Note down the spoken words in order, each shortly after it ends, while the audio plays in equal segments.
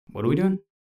What are we doing?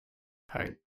 All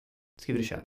right, let's give it a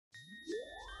shot.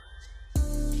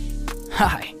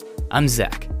 Hi, I'm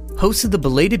Zach, host of the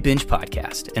Belated Binge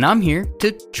podcast, and I'm here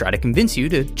to try to convince you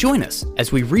to join us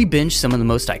as we re-binge some of the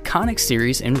most iconic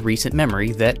series in recent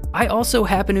memory that I also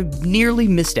happen to have nearly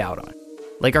missed out on,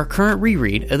 like our current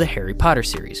reread of the Harry Potter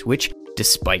series, which,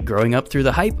 despite growing up through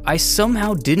the hype, I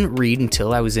somehow didn't read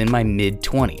until I was in my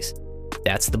mid-20s.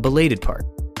 That's the belated part.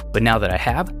 But now that I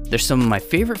have, they're some of my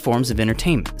favorite forms of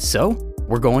entertainment, so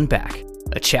we're going back,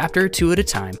 a chapter or two at a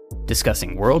time,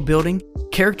 discussing world building,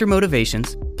 character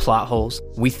motivations, plot holes,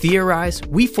 we theorize,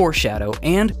 we foreshadow,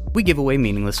 and we give away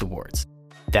meaningless awards.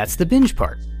 That's the binge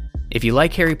part. If you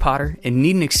like Harry Potter and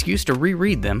need an excuse to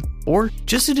reread them, or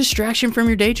just a distraction from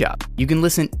your day job, you can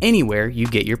listen anywhere you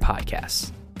get your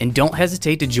podcasts. And don't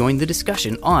hesitate to join the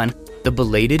discussion on the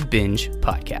Belated Binge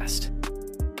podcast.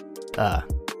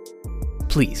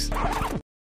 Please.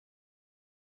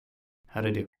 How'd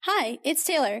I do? Hi, it's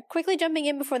Taylor, quickly jumping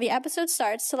in before the episode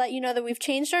starts to let you know that we've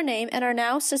changed our name and are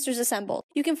now Sisters Assembled.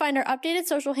 You can find our updated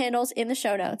social handles in the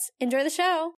show notes. Enjoy the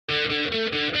show!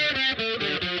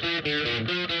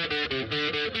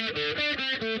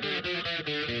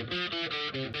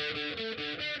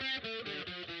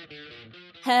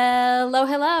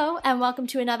 Hello, and welcome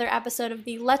to another episode of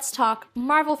the Let's Talk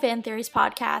Marvel Fan Theories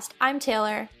podcast. I'm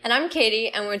Taylor. And I'm Katie,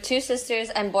 and we're two sisters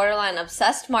and borderline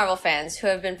obsessed Marvel fans who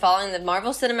have been following the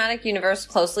Marvel Cinematic Universe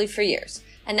closely for years.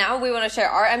 And now we want to share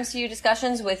our MCU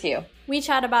discussions with you. We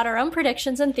chat about our own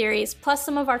predictions and theories, plus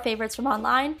some of our favorites from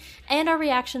online, and our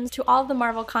reactions to all of the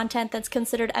Marvel content that's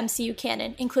considered MCU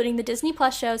canon, including the Disney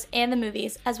Plus shows and the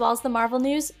movies, as well as the Marvel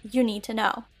news you need to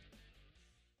know.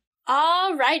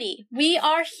 Alrighty, we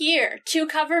are here to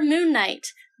cover Moon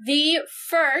Knight, the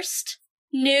first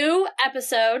new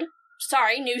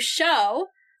show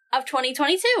of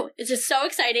 2022. It's just so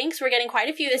exciting because we're getting quite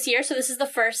a few this year, so this is the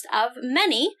first of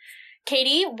many.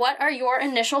 Katie, what are your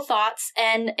initial thoughts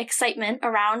and excitement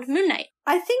around Moon Knight?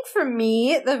 I think for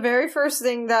me, the very first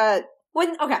thing that I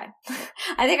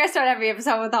think I start every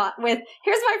episode with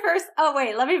here's my first,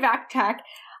 let me backtrack.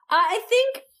 I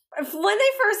think when they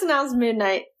first announced Moon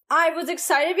Knight, I was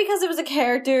excited because it was a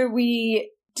character we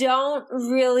don't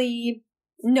really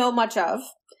know much of.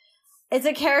 It's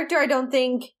a character I don't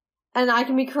think, and I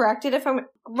can be corrected if I'm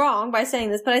wrong by saying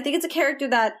this, but I think it's a character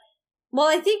that, well,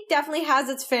 I think definitely has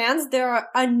its fans. They're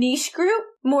a niche group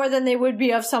more than they would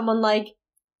be of someone like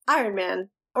Iron Man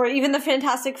or even the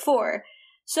Fantastic Four.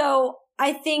 So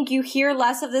I think you hear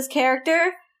less of this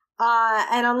character,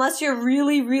 and unless you're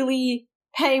really, really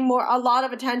paying a lot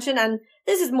of attention, and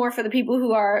this is more for the people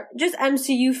who are just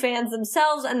MCU fans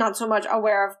themselves and not so much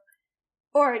aware of,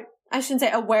 or I shouldn't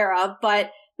say aware of,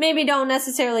 but maybe don't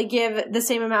necessarily give the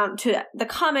same amount to the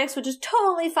comics, which is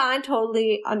totally fine,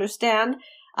 totally understand,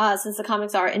 since the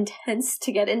comics are intense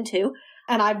to get into,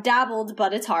 and I've dabbled,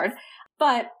 but it's hard.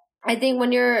 But I think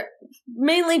when you're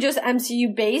mainly just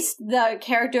MCU based, the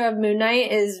character of Moon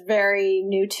Knight is very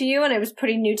new to you, and it was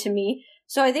pretty new to me.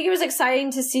 So I think it was exciting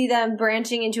to see them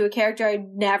branching into a character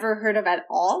I'd never heard of at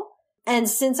all. And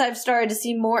since I've started to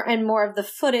see more and more of the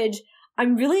footage,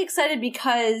 I'm really excited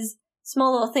because,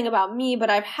 small little thing about me, but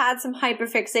I've had some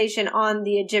hyperfixation on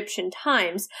the Egyptian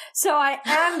times. So I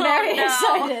am very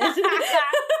excited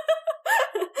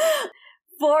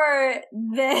for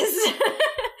this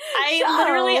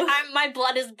My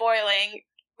blood is boiling.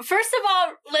 First of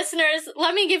all, listeners,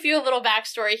 let me give you a little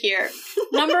backstory here.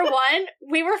 Number one,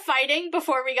 we were fighting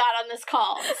before we got on this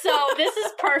call, so this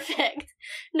is perfect.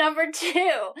 Number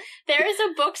two, there is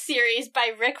a book series by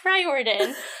Rick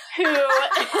Riordan, who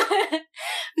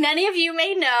many of you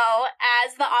may know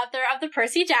as the author of the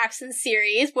Percy Jackson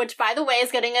series, which, by the way,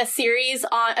 is getting a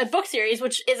book series,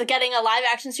 which is getting a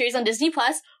live-action series on Disney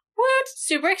Plus. Woot!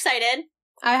 Super excited.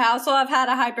 I also have had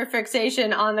a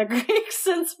hyperfixation on the Greeks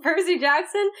since Percy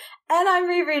Jackson, and I'm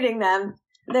rereading them.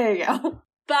 There you go.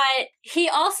 But he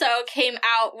also came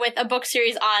out with a book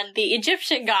series on the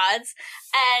Egyptian gods,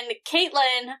 and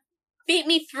Caitlin beat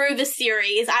me through the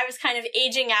series. I was kind of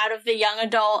aging out of the young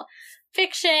adult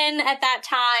fiction at that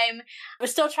time. I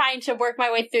was still trying to work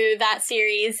my way through that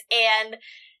series, and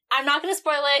I'm not going to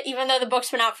spoil it, even though the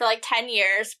book's been out for like 10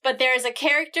 years, but there's a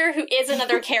character who is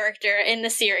another character in the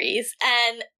series,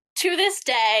 and to this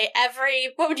day,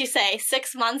 every,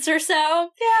 6 months or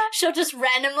so, she'll just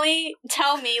randomly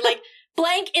tell me, like,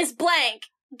 blank is blank,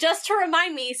 just to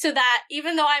remind me, so that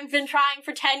even though I've been trying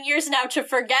for 10 years now to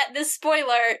forget this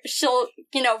spoiler, she'll,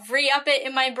 re-up it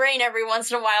in my brain every once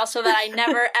in a while so that I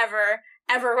never,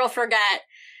 ever will forget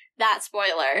that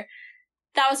spoiler.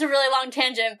 that was a really long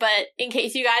tangent, but in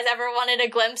case you guys ever wanted a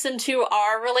glimpse into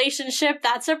our relationship,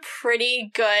 that's a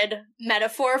pretty good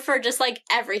metaphor for just, like,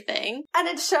 everything. And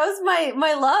it shows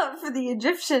my love for the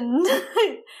Egyptian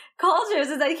cultures,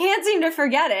 is I can't seem to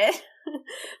forget it.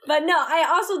 But no, I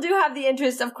also do have the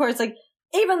interest, of course, like,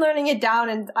 even learning it down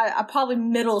in probably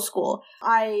middle school.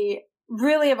 I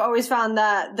really have always found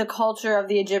the culture of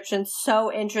the Egyptians so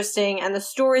interesting, and the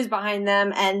stories behind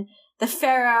them, and the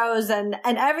pharaohs and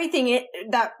everything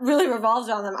that really revolves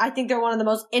around them. I think they're one of the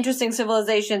most interesting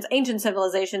civilizations, ancient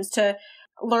civilizations, to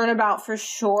learn about for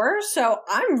sure. So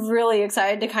I'm really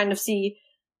excited to kind of see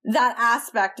that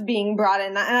aspect being brought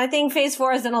in. And I think Phase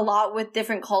 4 has done a lot with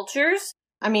different cultures.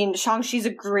 I mean, Shang-Chi's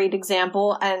a great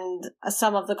example, and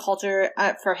some of the culture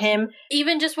for him.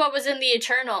 Even just what was in the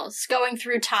Eternals, going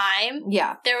through time.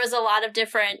 Yeah. There was a lot of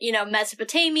different,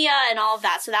 Mesopotamia and all of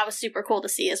that, so that was super cool to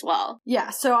see as well. Yeah,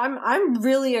 so I'm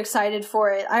really excited for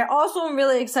it. I also am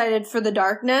really excited for The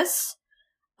Darkness.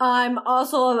 I'm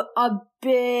also a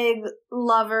big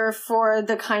lover for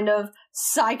the kind of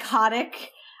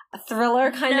psychotic thriller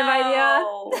kind of idea.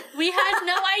 We had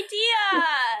no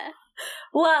idea!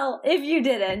 Well, if you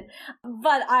didn't.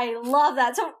 But I love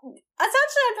that. So,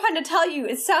 essentially, I'm trying to tell you,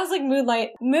 it sounds like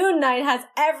Moon Knight has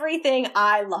everything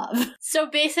I love. So,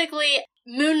 basically,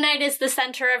 Moon Knight is the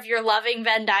center of your loving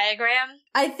Venn diagram?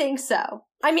 I think so.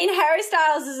 I mean, Harry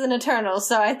Styles is an Eternal,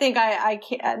 so I think I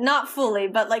can't, not fully,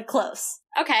 but, like, close.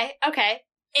 Okay.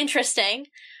 Interesting.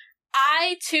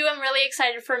 I, too, am really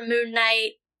excited for Moon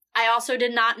Knight. I also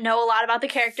did not know a lot about the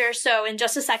character, so in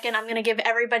just a second, I'm going to give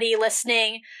everybody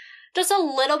listening just a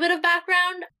little bit of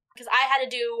background, because I had to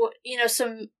do,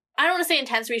 some, I don't want to say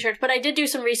intense research, but I did do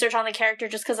some research on the character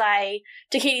just because I,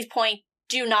 to Katie's point,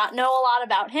 do not know a lot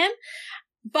about him.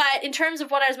 But in terms of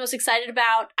what I was most excited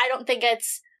about, I don't think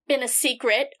it's been a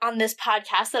secret on this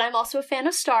podcast that I'm also a fan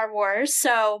of Star Wars.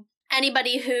 So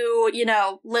anybody who,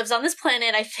 lives on this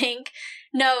planet, I think,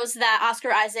 knows that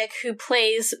Oscar Isaac, who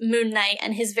plays Moon Knight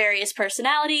and his various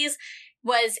personalities,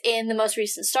 was in the most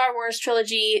recent Star Wars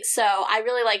trilogy, so I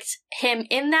really liked him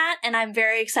in that, and I'm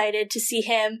very excited to see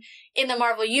him in the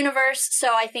Marvel Universe.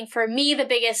 So I think for me, the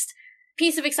biggest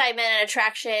piece of excitement and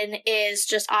attraction is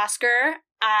just Oscar.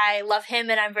 I love him,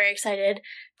 and I'm very excited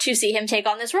to see him take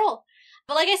on this role.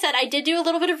 But like I said, I did do a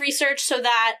little bit of research so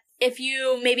that if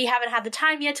you maybe haven't had the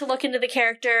time yet to look into the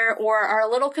character or are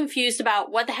a little confused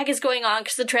about what the heck is going on,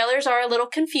 because the trailers are a little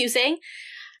confusing,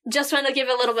 just want to give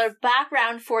a little bit of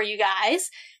background for you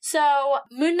guys. So,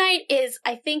 Moon Knight is,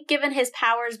 I think, given his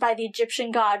powers by the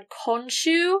Egyptian god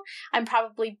Khonshu. I'm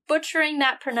probably butchering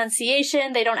that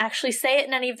pronunciation. They don't actually say it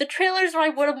in any of the trailers, or I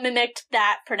would have mimicked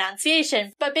that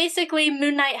pronunciation. But basically,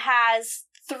 Moon Knight has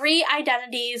 3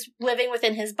 identities living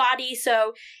within his body.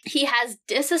 So he has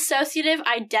dissociative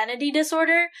identity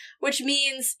disorder, which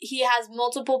means he has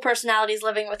multiple personalities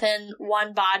living within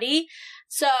one body.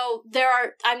 So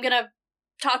I'm going to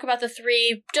talk about the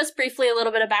 3, just briefly, a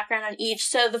little bit of background on each.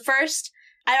 So the first,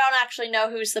 I don't actually know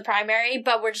who's the primary,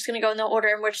 but we're just going to go in the order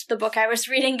in which the book I was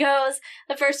reading goes.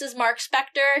 The first is Mark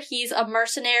Spector. He's a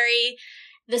mercenary.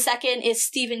 The second is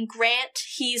Stephen Grant.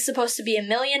 He's supposed to be a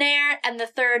millionaire. And the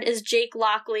third is Jake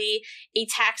Lockley, a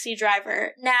taxi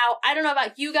driver. Now, I don't know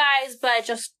about you guys, but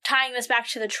just tying this back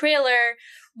to the trailer,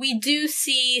 we do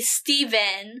see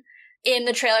Stephen in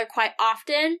the trailer quite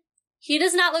often. He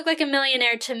does not look like a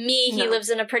millionaire to me. No. He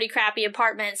lives in a pretty crappy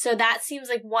apartment. So that seems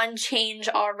like one change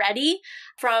already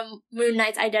from Moon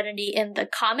Knight's identity in the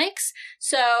comics.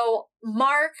 So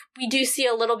Mark, we do see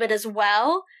a little bit as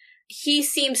well. He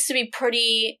seems to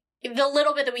be the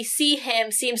little bit that we see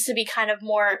him seems to be kind of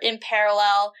more in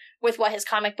parallel with what his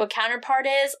comic book counterpart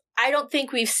is. I don't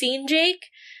think we've seen Jake.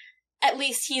 At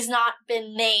least he's not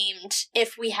been named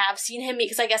if we have seen him,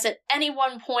 because I guess at any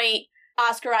one point,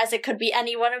 Oscar Isaac could be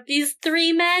any one of these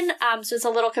 3 men, so it's a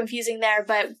little confusing there,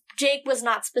 but Jake was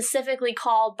not specifically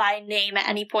called by name at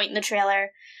any point in the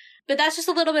trailer. But that's just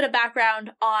a little bit of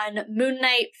background on Moon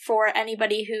Knight for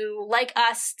anybody who, like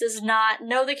us, does not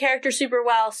know the character super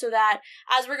well, so that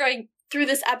as we're going through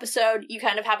this episode, you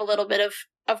kind of have a little bit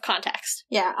of context.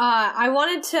 Yeah, I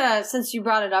wanted to, since you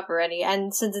brought it up already,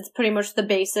 and since it's pretty much the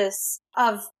basis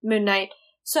of Moon Knight,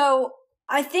 so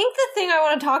I think the thing I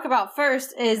want to talk about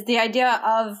first is the idea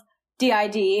of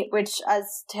DID, which, as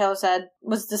Taylor said,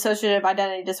 was dissociative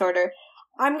identity disorder.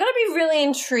 I'm going to be really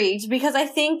intrigued because I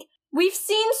think we've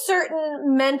seen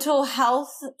certain mental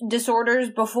health disorders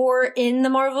before in the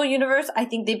Marvel Universe. I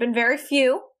think they've been very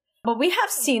few, but we have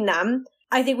seen them.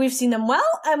 I think we've seen them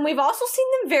well, and we've also seen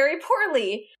them very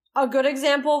poorly. A good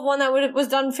example of one that was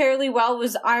done fairly well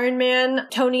was Iron Man.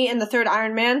 Tony in the 3rd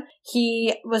Iron Man,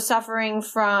 he was suffering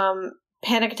from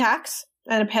panic attacks,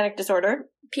 and a panic disorder.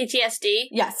 PTSD.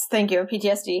 Yes, thank you,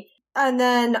 PTSD. And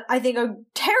then I think a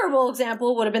terrible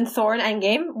example would have been Thor in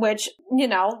Endgame, which, you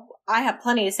know, I have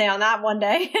plenty to say on that one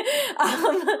day.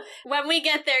 When we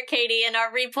get there, Katie, in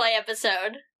our replay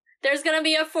episode, there's going to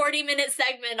be a 40-minute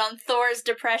segment on Thor's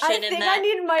depression. I think I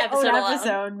need my own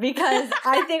episode because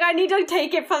I think I need to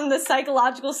take it from the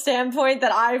psychological standpoint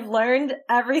that I've learned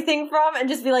everything from and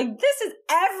just be like, this is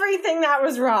everything that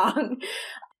was wrong.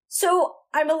 So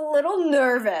I'm a little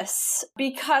nervous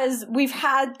because we've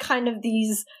had kind of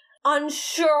these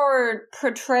unsure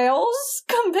portrayals.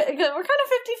 We're kind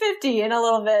of 50-50 in a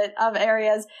little bit of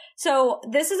areas. So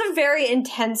this is a very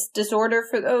intense disorder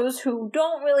for those who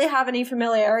don't really have any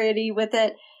familiarity with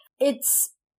it. It's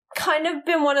kind of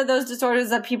been one of those disorders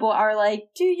that people are like,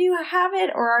 do you have it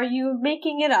or are you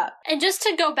making it up? And just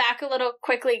to go back a little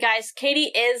quickly, guys,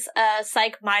 Katie is a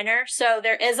psych minor, so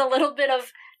there is a little bit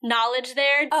of knowledge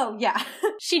there. Oh, yeah.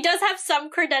 She does have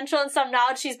some credential and some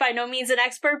knowledge. She's by no means an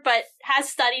expert, but has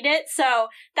studied it. So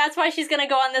that's why she's going to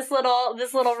go on this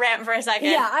little rant for a second.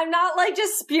 Yeah, I'm not like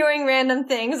just spewing random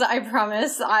things. I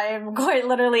promise. I'm quite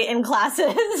literally in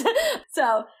classes.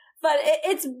 But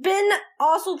it's been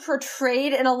also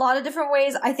portrayed in a lot of different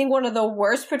ways. I think one of the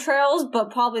worst portrayals, but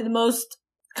probably the most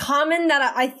common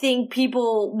that I think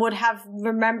people would have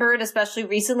remembered, especially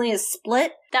recently, is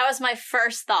Split. That was my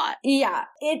first thought. Yeah,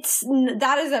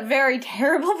 that is a very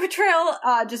terrible portrayal,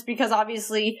 just because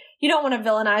obviously you don't want to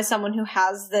villainize someone who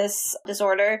has this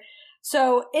disorder.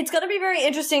 So it's going to be very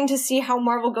interesting to see how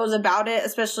Marvel goes about it,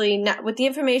 especially with the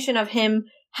information of him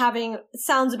having,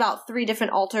 sounds about 3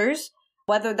 different alters.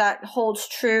 Whether that holds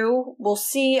true, we'll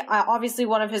see. Obviously,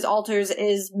 one of his alters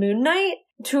is Moon Knight,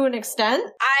 to an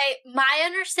extent. My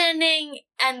understanding,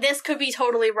 and this could be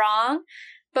totally wrong,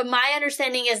 but my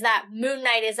understanding is that Moon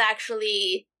Knight is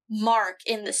actually Mark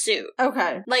in the suit.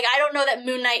 Okay. Like, I don't know that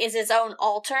Moon Knight is his own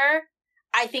alter.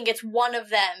 I think it's one of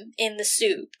them in the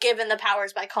suit, given the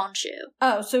powers by Khonshu.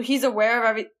 Oh, so he's aware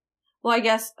of well, I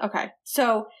guess, okay.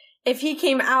 So if he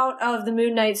came out of the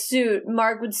Moon Knight suit,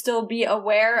 Mark would still be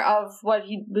aware of what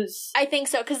he was... I think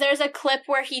so, because there's a clip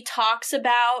where he talks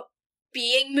about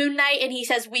being Moon Knight, and he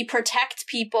says, we protect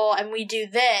people, and we do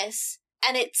this.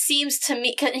 And it seems to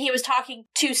me, cause he was talking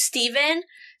to Steven,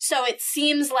 so it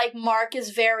seems like Mark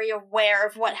is very aware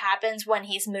of what happens when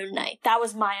he's Moon Knight. That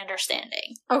was my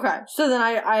understanding. Okay, so then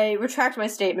I retract my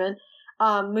statement.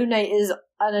 Moon Knight is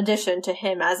an addition to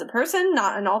him as a person,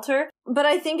 not an alter. But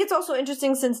I think it's also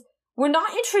interesting since we're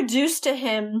not introduced to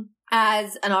him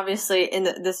as, and obviously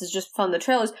this is just from the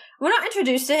trailers, we're not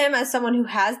introduced to him as someone who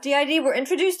has DID, we're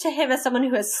introduced to him as someone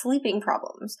who has sleeping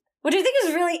problems. Which I think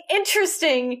is really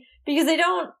interesting because they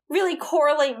don't really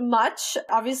correlate much.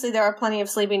 Obviously there are plenty of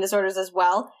sleeping disorders as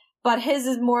well, but his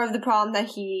is more of the problem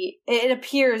that it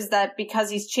appears that because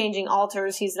he's changing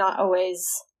alters, he's not always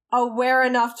aware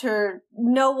enough to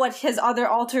know what his other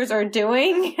alters are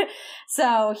doing.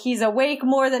 So he's awake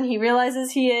more than he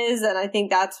realizes he is, and I think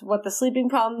that's what the sleeping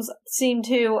problems seem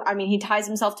to. I mean, he ties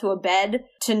himself to a bed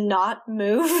to not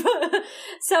move.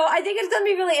 So I think it's going to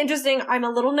be really interesting. I'm a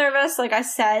little nervous, like I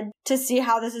said, to see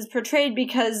how this is portrayed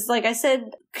because, like I said,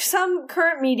 some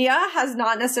current media has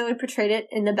not necessarily portrayed it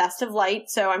in the best of light,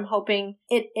 so I'm hoping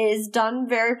it is done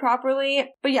very properly.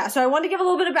 But yeah, so I want to give a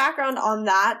little bit of background on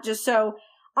that, just so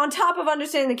on top of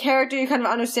understanding the character, you kind of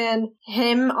understand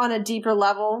him on a deeper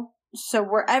level. So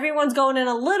where everyone's going in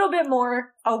a little bit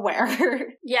more aware.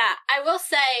 Yeah, I will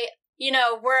say, you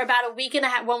know, we're about a week and a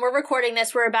half, when we're recording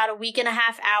this, we're about a week and a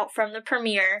half out from the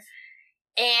premiere.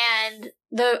 And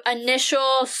the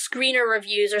initial screener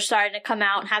reviews are starting to come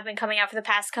out and have been coming out for the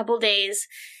past couple days.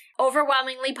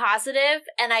 Overwhelmingly positive,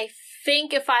 and I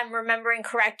think if I'm remembering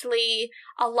correctly,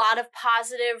 a lot of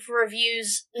positive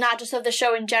reviews, not just of the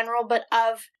show in general, but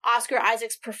of Oscar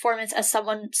Isaac's performance as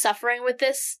someone suffering with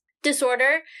this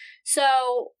disorder.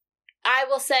 So I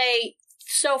will say,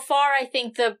 so far, I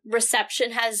think the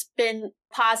reception has been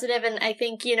positive, and I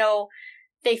think, you know,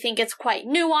 they think it's quite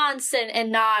nuanced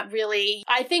and not really...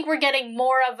 I think we're getting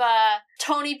more of a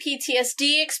Tony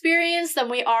PTSD experience than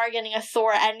we are getting a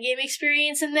Thor Endgame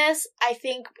experience in this. I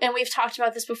think, and we've talked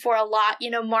about this before a lot,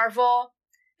 you know, Marvel,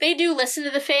 they do listen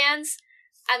to the fans,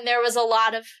 and there was a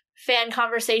lot of fan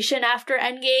conversation after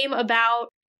Endgame about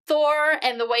Thor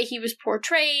and the way he was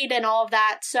portrayed and all of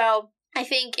that. So I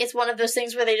think it's one of those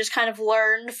things where they just kind of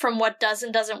learned from what does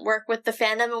and doesn't work with the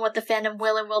fandom and what the fandom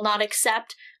will and will not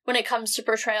accept when it comes to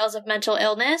portrayals of mental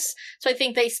illness. So I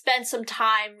think they spent some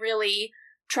time really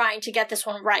trying to get this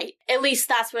one right. At least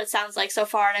that's what it sounds like so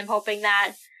far, and I'm hoping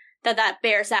that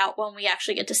bears out when we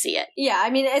actually get to see it. Yeah, I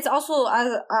mean, it's also,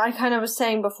 as I kind of was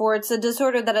saying before, it's a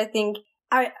disorder that I think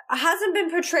hasn't been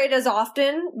portrayed as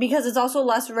often because it's also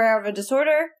less rare of a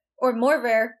disorder, or more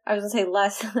rare, I was going to say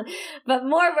less, but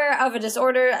more rare of a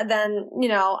disorder than,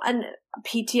 an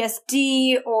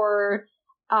PTSD or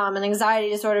an anxiety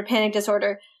disorder, panic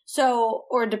disorder,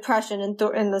 or depression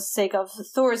in the sake of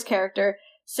Thor's character.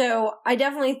 So I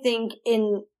definitely think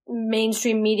in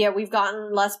mainstream media we've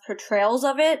gotten less portrayals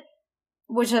of it,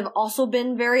 which have also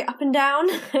been very up and down.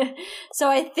 So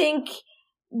I think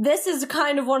this is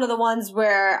kind of one of the ones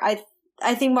where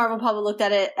I think Marvel probably looked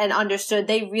at it and understood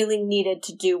they really needed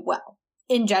to do well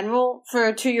in general,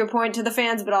 to your point, to the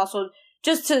fans, but also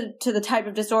just to the type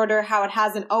of disorder, how it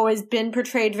hasn't always been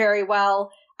portrayed very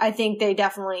well. I think they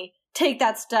definitely take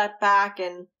that step back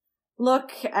and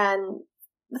look and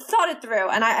thought it through.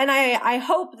 And I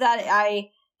hope that I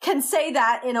can say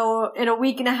that in a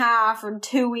week and a half or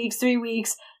 2 weeks, 3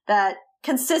 weeks, that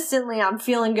consistently I'm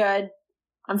feeling good.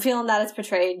 I'm feeling that it's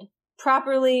portrayed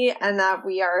properly and that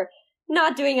we are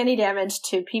not doing any damage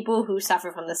to people who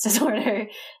suffer from this disorder.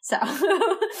 So,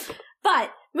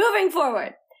 but moving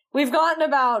forward, we've gotten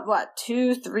about,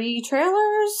 2-3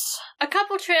 trailers? A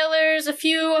couple trailers, a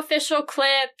few official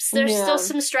clips. There's still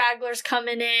some stragglers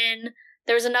coming in.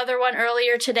 There was another one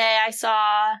earlier today I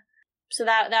saw. So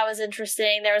that was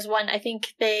interesting. There was one, I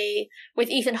think with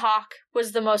Ethan Hawke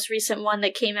was the most recent one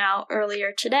that came out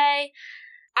earlier today.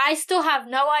 I still have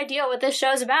no idea what this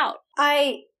show's about.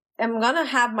 I am gonna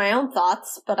have my own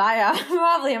thoughts, but I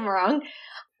probably am wrong.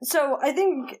 So I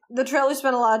think the trailer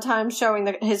spent a lot of time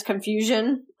showing his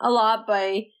confusion a lot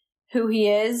by who he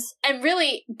is. And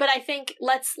really, but I think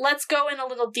let's go in a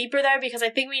little deeper there because I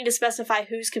think we need to specify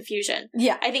whose confusion.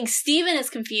 Yeah. I think Steven is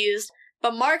confused,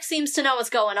 but Mark seems to know what's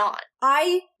going on.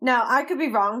 I could be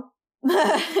wrong.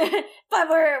 But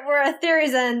we're a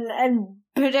theories and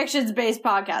predictions based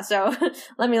podcast, so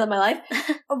let me live my life.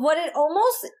 What it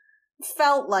almost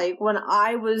felt like when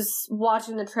I was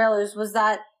watching the trailers was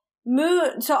that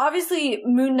so obviously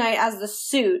Moon Knight as the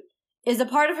suit is a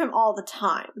part of him all the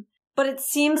time. But it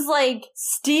seems like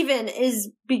Steven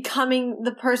is becoming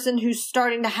the person who's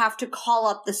starting to have to call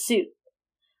up the suit.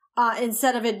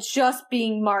 Instead of it just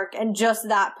being Mark and just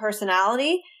that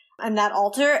personality and that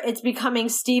alter, it's becoming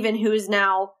Steven who is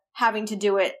now having to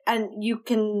do it. And you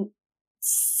can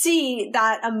see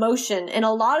that emotion in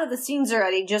a lot of the scenes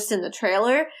already, just in the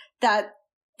trailer, that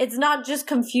it's not just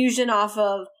confusion off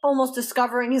of almost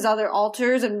discovering his other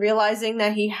alters and realizing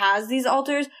that he has these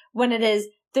alters, when it's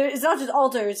not just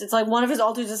alters, it's like one of his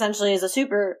alters essentially is a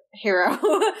superhero,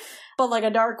 but like a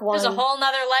dark one. There's a whole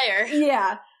nother layer.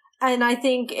 Yeah. And I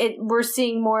think we're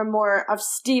seeing more and more of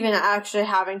Steven actually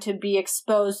having to be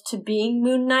exposed to being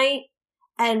Moon Knight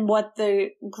and what the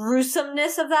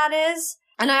gruesomeness of that is.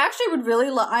 And I actually would really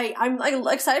I'm like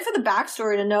excited for the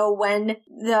backstory to know when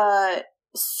the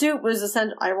suit was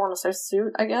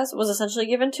was essentially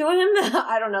given to him.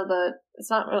 I don't know,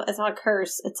 it's not a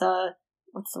curse, it's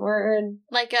what's the word?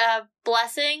 Like a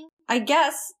blessing? I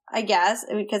guess,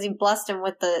 because he blessed him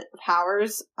with the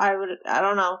powers. I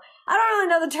don't know. I don't really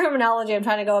know the terminology I'm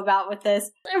trying to go about with this.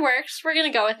 It works. We're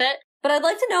gonna go with it. But I'd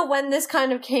like to know when this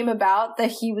kind of came about,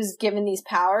 that he was given these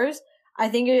powers. I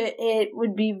think it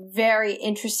would be very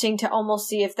interesting to almost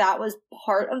see if that was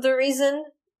part of the reason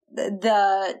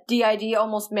the DID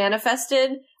almost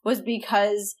manifested, was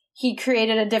because he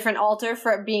created a different alter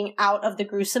for it being out of the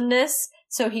gruesomeness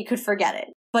so he could forget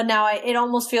it. But now it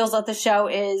almost feels like the show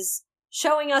is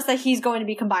showing us that he's going to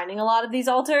be combining a lot of these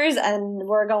alters, and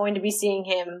we're going to be seeing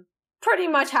him pretty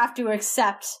much have to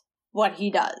accept what he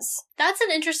does. That's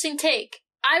an interesting take.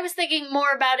 I was thinking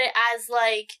more about it as,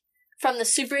 like, from the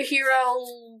superhero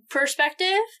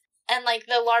perspective and, like,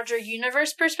 the larger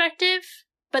universe perspective.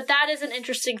 But that is an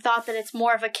interesting thought, that it's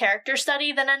more of a character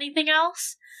study than anything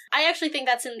else. I actually think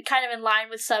that's kind of in line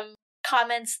with some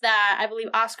comments that I believe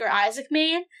Oscar Isaac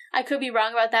made. I could be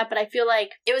wrong about that, but I feel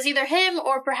like it was either him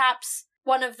or perhaps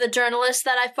one of the journalists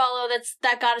that I follow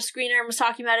that got a screener and was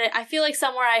talking about it. I feel like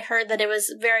somewhere I heard that it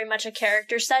was very much a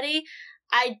character study.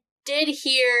 I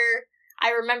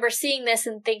remember seeing this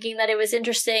and thinking that it was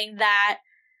interesting that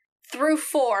through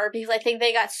 4, because I think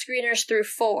they got screeners through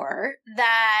 4,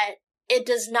 that it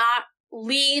does not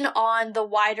lean on the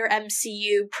wider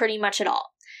MCU pretty much at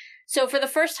all. So for the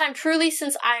first time truly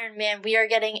since Iron Man, we are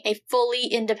getting a fully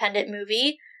independent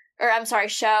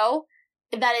show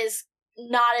that is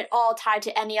not at all tied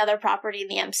to any other property in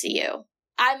the MCU.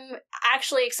 I'm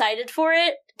actually excited for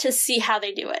it to see how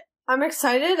they do it. I'm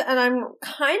excited, and I'm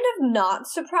kind of not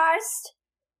surprised.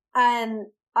 And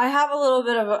I have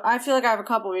I feel like I have a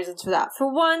couple reasons for that. For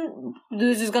one,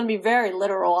 this is going to be very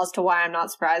literal as to why I'm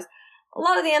not surprised. A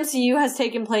lot of the MCU has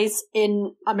taken place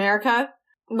in America,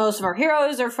 most of our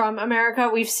heroes are from America.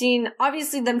 We've seen,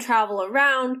 obviously, them travel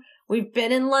around. We've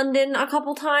been in London a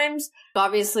couple times.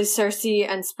 Obviously, Cersei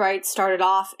and Sprite started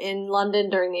off in London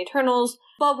during the Eternals,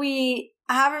 but we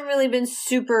haven't really been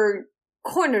super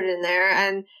cornered in there.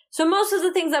 And so most of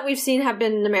the things that we've seen have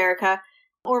been in America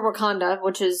or Wakanda,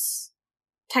 which is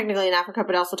technically in Africa,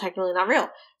 but also technically not real.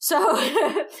 So,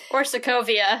 or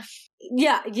Sokovia.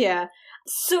 Yeah.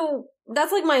 So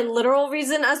that's like my literal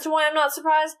reason as to why I'm not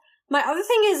surprised. My other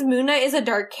thing is Moon Knight is a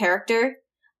dark character,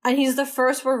 and he's the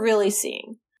first we're really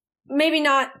seeing. Maybe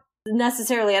not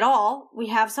necessarily at all. We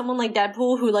have someone like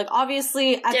Deadpool who, like,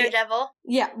 obviously... Daredevil.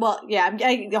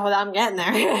 I'm getting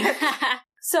there.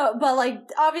 So, but, like,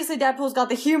 obviously Deadpool's got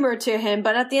the humor to him,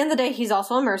 but at the end of the day, he's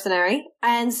also a mercenary.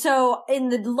 And so, in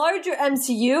the larger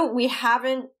MCU, we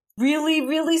haven't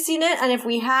really seen it, and if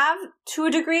we have, to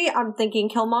a degree, I'm thinking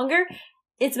Killmonger,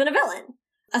 it's been a villain.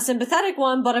 A sympathetic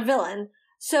one, but a villain.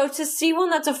 So to see one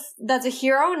that's a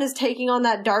hero and is taking on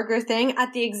that darker thing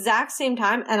at the exact same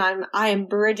time, and I am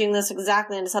bridging this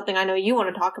exactly into something I know you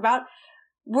want to talk about,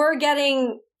 we're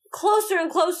getting closer and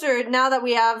closer now that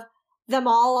we have them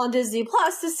all on Disney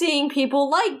Plus to seeing people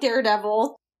like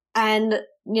Daredevil, and,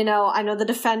 you know, I know the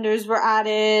Defenders were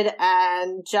added,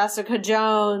 and Jessica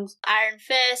Jones. Iron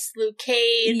Fist, Luke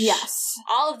Cage. Yes.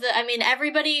 All of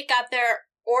everybody got their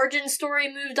origin story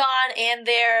moved on, and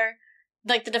their,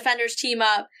 like, the Defenders team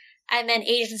up, and then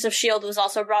Agents of S.H.I.E.L.D. was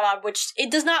also brought on, which it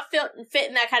does not fit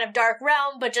in that kind of dark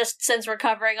realm, but just since we're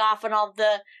covering off on all of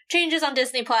the changes on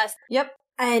Disney Plus. Yep.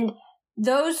 And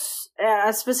those,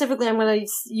 specifically, I'm going to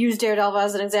use Daredevil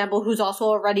as an example, who's also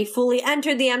already fully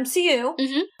entered the MCU.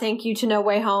 Mm-hmm. Thank you to No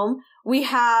Way Home. We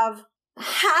have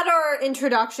had our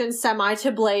introduction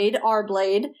to Blade, our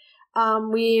Blade.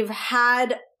 We've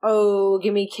had... Oh,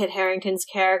 give me Kit Harington's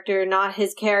character. Not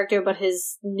his character, but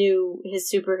his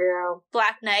superhero.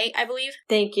 Black Knight, I believe.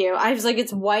 Thank you. I was like,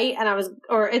 it's white,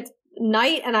 it's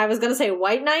Knight, and I was gonna say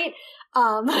White Knight.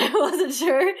 I wasn't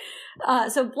sure.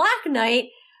 So Black Knight,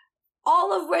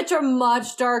 all of which are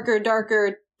much darker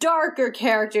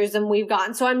characters than we've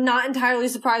gotten. So I'm not entirely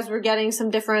surprised we're getting some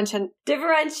differentiation.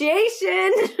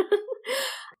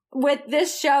 With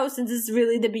this show, since it's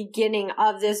really the beginning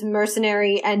of this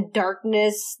mercenary and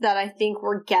darkness that I think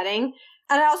we're getting.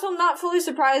 And I also am not fully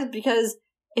surprised because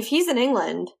if he's in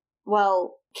England,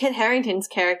 well, Kit Harington's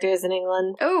character is in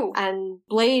England. Oh. And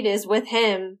Blade is with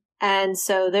him. And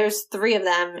so there's 3 of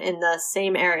them in the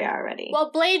same area already. Well,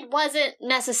 Blade wasn't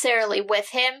necessarily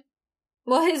with him.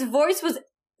 Well, his voice was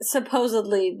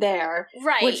supposedly there.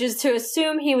 Right. Which is to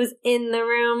assume he was in the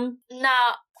room.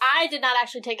 No, I did not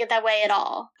actually take it that way at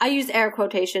all. I used air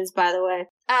quotations, by the way.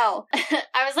 Oh.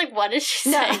 I was like, what is she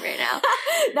saying right now?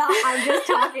 No, I'm just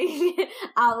talking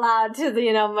out loud to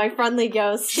the, my friendly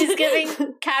ghost. She's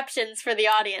giving captions for the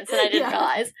audience, and I didn't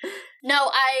realize.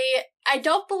 No, I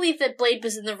don't believe that Blade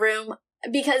was in the room,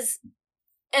 because,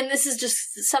 and this is just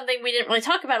something we didn't really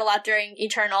talk about a lot during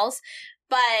Eternals,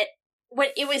 but when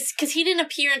it was, because he didn't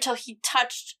appear until he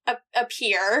touched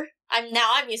appear.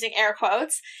 I'm using air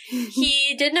quotes.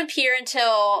 He didn't appear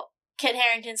until Kit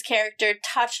Harington's character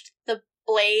touched the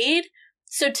blade.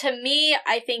 So to me,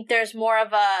 I think there's more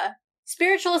of a,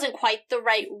 spiritual isn't quite the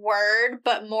right word,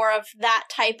 but more of that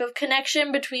type of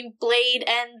connection between Blade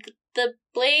and the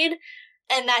blade,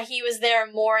 and that he was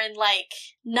there more in, like,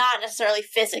 not necessarily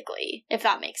physically, if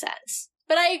that makes sense.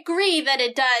 But I agree that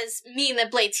it does mean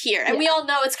that Blade's here, and we all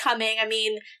know it's coming. I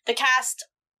mean, the cast,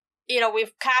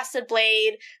 we've casted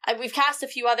Blade, we've cast a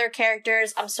few other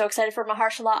characters. I'm so excited for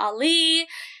Mahershala Ali.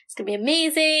 It's gonna be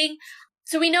amazing.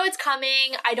 So we know it's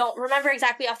coming. I don't remember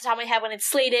exactly off the top of my head when it's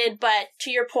slated, but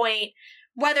to your point,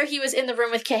 whether he was in the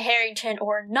room with Kit Harington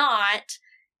or not,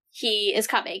 he is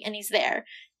coming, and he's there.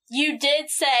 You did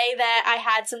say that I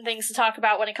had some things to talk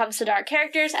about when it comes to dark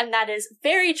characters, and that is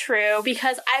very true,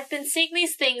 because I've been seeing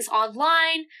these things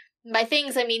online. By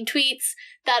things, I mean tweets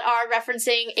that are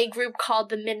referencing a group called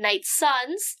the Midnight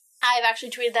Suns. I've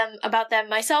actually tweeted about them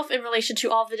myself in relation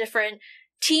to all the different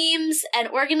teams and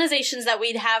organizations that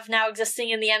we have now existing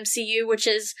in the MCU, which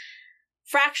is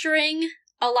fracturing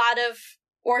a lot of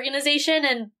organization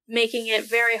and making it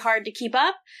very hard to keep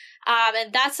up.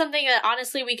 And that's something that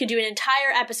honestly we could do an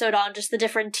entire episode on, just the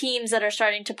different teams that are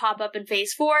starting to pop up in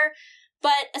Phase 4.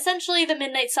 But essentially the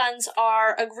Midnight Suns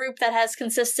are a group that has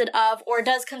consisted of, or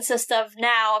does consist of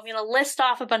now, I'm going to list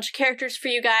off a bunch of characters for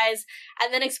you guys,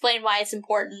 and then explain why it's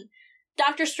important.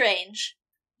 Doctor Strange,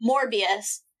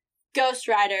 Morbius, Ghost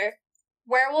Rider,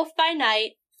 Werewolf by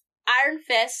Night, Iron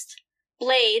Fist,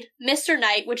 Blade, Mr.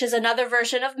 Knight, which is another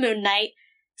version of Moon Knight,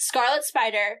 Scarlet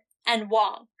Spider, and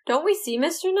Wong. Don't we see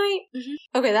Mr. Knight?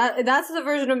 Mm-hmm. Okay, that's the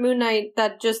version of Moon Knight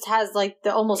that just has, like,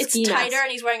 the almost It's ski tighter mask.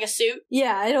 and he's wearing a suit.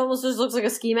 Yeah, it almost just looks like a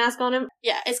ski mask on him.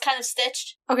 Yeah, it's kind of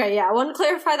stitched. Okay, yeah, I want to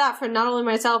clarify that for not only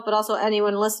myself, but also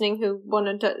anyone listening who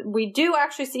wanted to... We do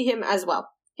actually see him as well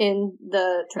in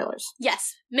the trailers.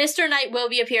 Yes, Mr. Knight will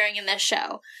be appearing in this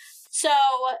show. So,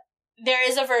 there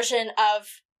is a version of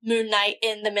Moon Knight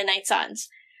in the Midnight Suns.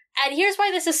 And here's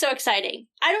why this is so exciting.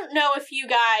 I don't know if you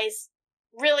guys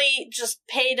really just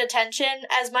paid attention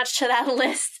as much to that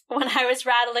list when I was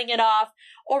rattling it off,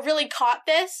 or really caught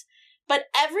this, but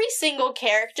every single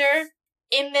character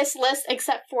in this list,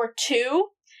 except for 2,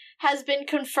 has been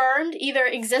confirmed either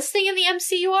existing in the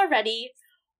MCU already,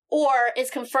 or is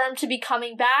confirmed to be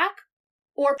coming back,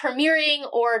 or premiering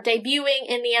or debuting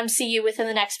in the MCU within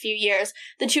the next few years.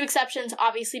 The 2 exceptions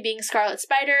obviously being Scarlet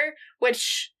Spider,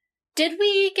 which... Did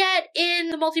we get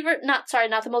in the multiverse? Not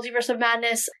the Multiverse of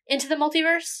Madness, Into the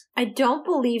Multiverse? I don't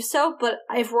believe so, but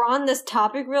if we're on this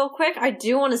topic real quick, I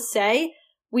do want to say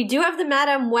we do have the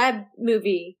Madame Web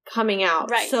movie coming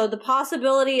out. Right. So the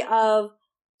possibility of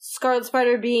Scarlet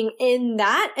Spider being in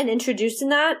that and introduced in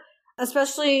that,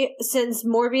 especially since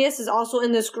Morbius is also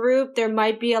in this group, there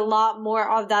might be a lot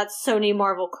more of that Sony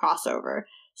Marvel crossover.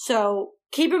 So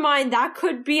keep in mind that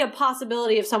could be a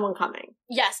possibility of someone coming.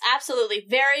 Yes, absolutely.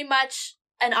 Very much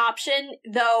an option,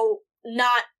 though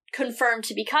not confirmed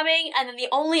to be coming. And then the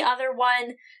only other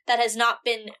one that has not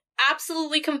been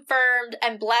absolutely confirmed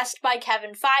and blessed by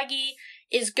Kevin Feige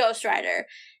is Ghost Rider.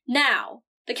 Now,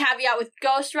 the caveat with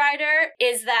Ghost Rider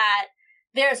is that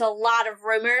there's a lot of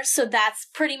rumors, so that's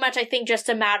pretty much, I think, just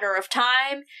a matter of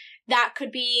time. That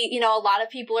could be, a lot of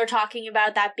people are talking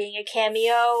about that being a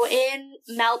cameo in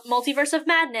Multiverse of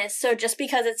Madness. So just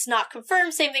because it's not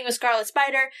confirmed, same thing with Scarlet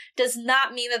Spider, does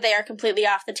not mean that they are completely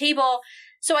off the table.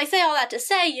 So I say all that to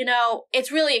say,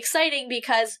 it's really exciting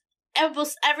because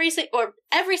every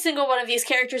single one of these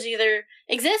characters either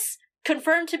exists,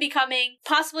 confirmed to be coming,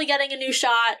 possibly getting a new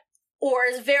shot, or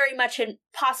is very much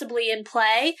possibly in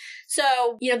play.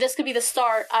 So, this could be the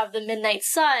start of the Midnight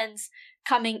Suns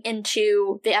coming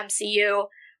into the MCU,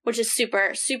 which is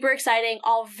super, super exciting.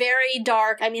 All very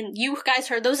dark. I mean, you guys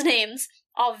heard those names.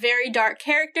 All very dark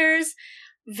characters,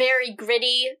 very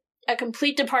gritty, a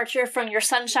complete departure from your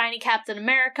sunshiny Captain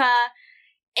America.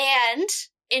 And,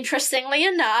 interestingly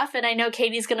enough, and I know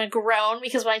Katie's gonna groan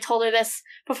because when I told her this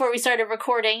before we started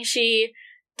recording, she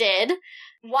did.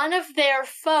 One of their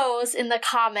foes in the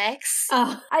comics...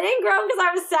 Oh, I didn't groan because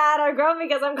I was sad. I groaned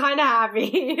because I'm kind of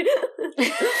happy.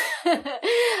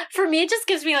 For me, it just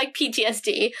gives me,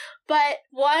 PTSD. But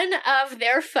one of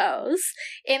their foes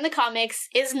in the comics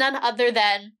is none other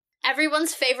than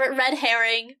everyone's favorite red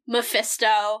herring,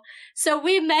 Mephisto. So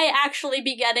we may actually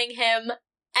be getting him,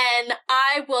 and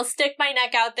I will stick my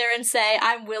neck out there and say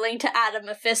I'm willing to add a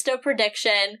Mephisto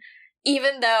prediction,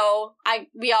 even though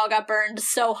we all got burned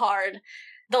so hard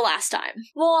the last time.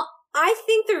 Well, I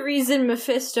think the reason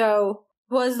Mephisto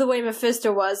was the way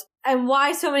Mephisto was, and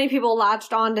why so many people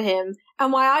latched onto him,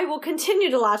 and why I will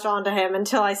continue to latch onto him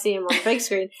until I see him on the big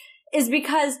screen, is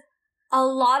because a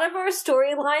lot of our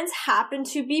storylines happen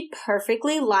to be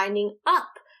perfectly lining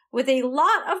up with a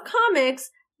lot of comics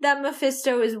that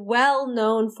Mephisto is well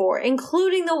known for,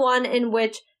 including the one in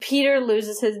which Peter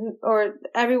loses or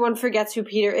everyone forgets who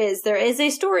Peter is. There is a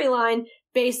storyline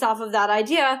based off of that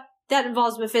idea that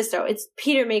involves Mephisto. It's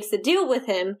Peter makes the deal with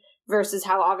him versus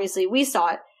how obviously we saw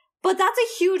it. But that's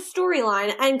a huge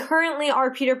storyline, and currently our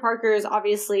Peter Parker is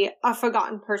obviously a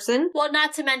forgotten person. Well,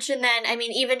 not to mention then,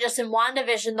 even just in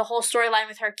WandaVision, the whole storyline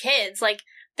with her kids,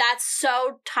 that's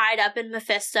so tied up in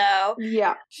Mephisto.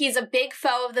 Yeah. He's a big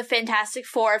foe of the Fantastic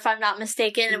Four, if I'm not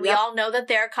mistaken, and we all know that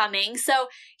they're coming. So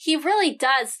he really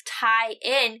does tie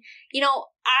in.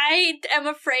 I am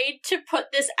afraid to put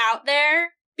this out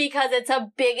there because it's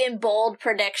a big and bold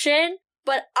prediction,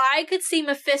 but I could see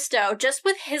Mephisto, just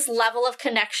with his level of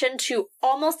connection to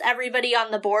almost everybody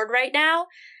on the board right now,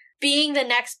 being the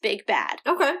next big bad.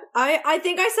 Okay. I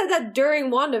think I said that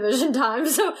during WandaVision time,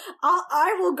 so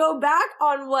I will go back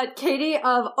on what Katie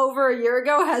of over a year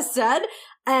ago has said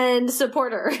and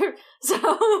support her. So.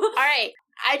 All right.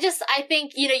 I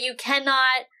think, you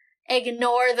cannot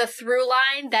ignore the through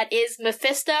line that is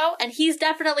Mephisto, and he's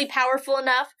definitely powerful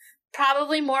enough.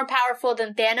 Probably more powerful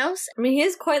than Thanos. He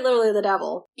is quite literally the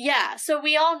devil. Yeah, so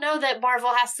we all know that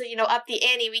Marvel has to, up the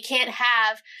ante. We can't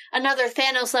have another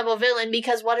Thanos-level villain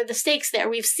because what are the stakes there?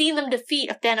 We've seen them defeat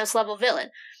a Thanos-level villain.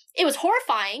 It was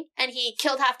horrifying, and he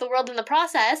killed half the world in the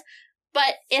process,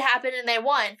 but it happened and they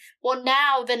won. Well,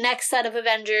 now the next set of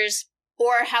Avengers,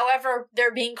 or however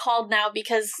they're being called now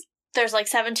because there's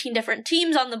 17 different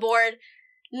teams on the board,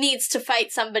 needs to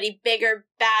fight somebody bigger,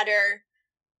 badder,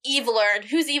 eviler, and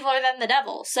who's eviler than the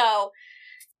devil? So,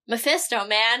 Mephisto,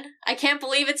 man. I can't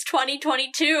believe it's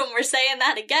 2022 and we're saying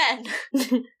that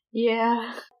again.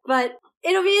 Yeah. But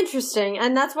it'll be interesting,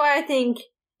 and that's why I think,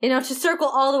 to circle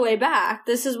all the way back,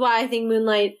 this is why I think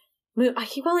I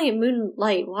keep calling it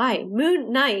Moonlight. Why?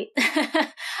 Moon Knight.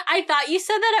 I thought you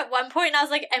said that at one point, and I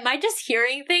was like, am I just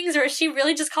hearing things, or is she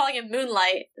really just calling it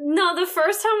Moonlight? No, the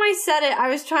first time I said it, I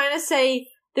was trying to say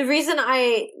the reason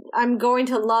I'm going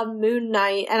to love Moon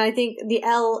Knight, and I think the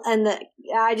L and the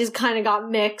I just kind of got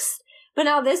mixed. But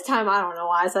now this time, I don't know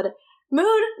why I said it.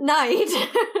 Moon Knight.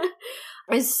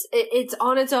 It's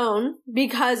on its own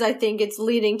because I think it's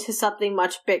leading to something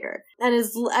much bigger,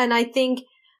 and I think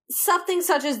something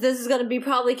such as this is going to be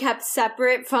probably kept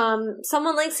separate from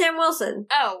someone like Sam Wilson.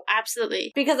 Oh,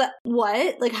 absolutely. Because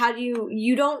what? Like, how do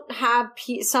you don't have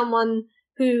someone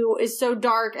who is so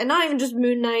dark, and not even just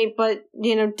Moon Knight, but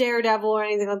Daredevil or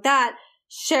anything like that,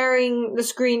 sharing the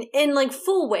screen in like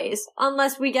full ways,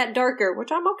 unless we get darker, which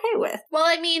I'm okay with. Well,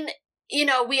 I mean,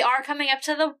 we are coming up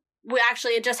to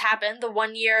it just happened, the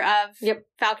 1 year of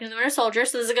Falcon and the Winter Soldier,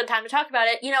 so this is a good time to talk about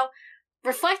it.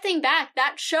 Reflecting back,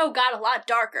 that show got a lot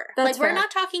darker. That's we're fair.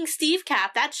 not talking Steve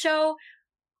Cap. That show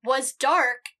was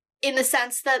dark in the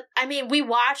sense that, we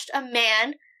watched a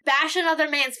man bash another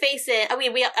man's face in.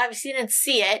 We obviously didn't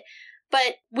see it,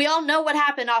 but we all know what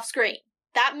happened off screen.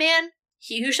 That man,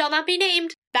 he who shall not be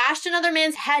named, bashed another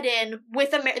man's head in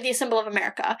with the symbol of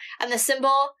America and the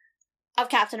symbol of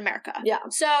Captain America. Yeah.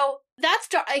 So that's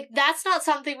that's not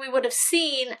something we would have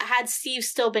seen had Steve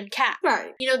still been Cap.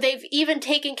 Right. They've even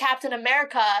taken Captain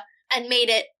America and made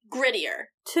it grittier.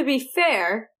 To be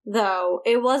fair, though,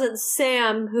 it wasn't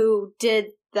Sam who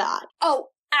did that. Oh,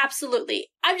 absolutely.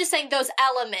 I'm just saying those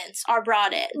elements are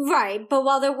brought in. Right, but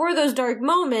while there were those dark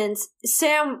moments,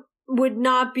 Sam would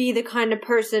not be the kind of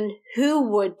person who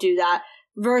would do that,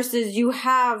 versus you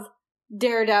have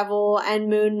Daredevil and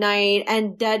Moon Knight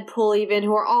and Deadpool even,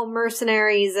 who are all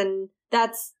mercenaries, and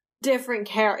that's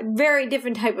very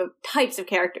different types of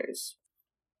characters.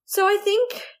 So I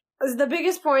think the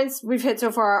biggest points we've hit so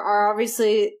far are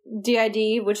obviously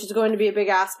DID, which is going to be a big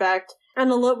aspect, and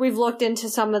we've looked into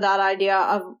some of that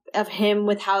idea of him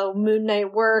with how Moon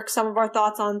Knight works, some of our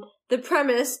thoughts on the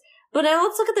premise, but now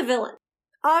let's look at the villain.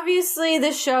 Obviously,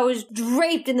 this show is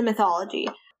draped in the mythology,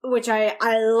 which I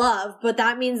love, but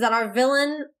that means that our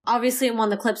villain, obviously in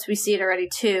one of the clips we see it already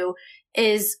too,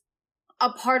 is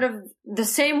a part of the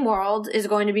same world, is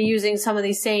going to be using some of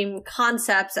these same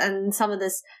concepts and some of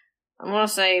this, I want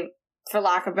to say, for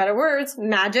lack of better words,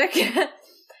 magic.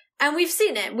 And we've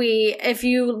seen it. If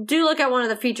you do look at one of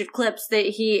the featured clips, that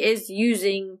he is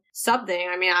using something.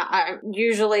 I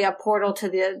usually a portal to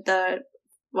the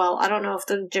well, I don't know if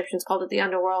the Egyptians called it the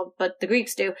underworld, but the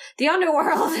Greeks do. The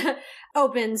underworld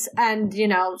opens and,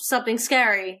 something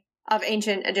scary of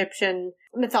ancient Egyptian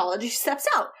mythology steps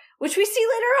out, which we see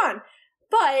later on.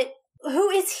 But who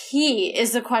is he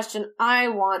is the question I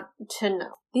want to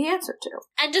know the answer to.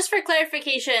 And just for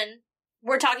clarification,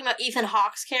 we're talking about Ethan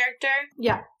Hawke's character.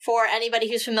 Yeah. For anybody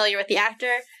who's familiar with the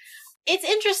actor. It's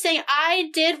interesting. I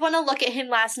did want to look at him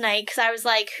last night because I was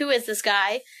like, who is this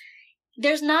guy?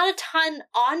 There's not a ton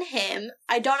on him.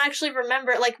 I don't actually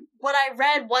remember. What I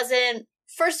read wasn't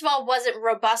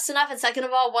robust enough, and second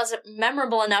of all, wasn't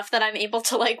memorable enough that I'm able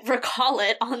to, recall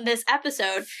it on this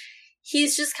episode.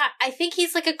 He's just I think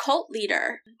he's a cult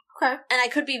leader. Okay. And I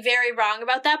could be very wrong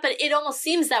about that, but it almost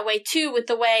seems that way, too, with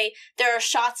the way there are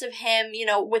shots of him,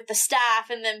 with the staff,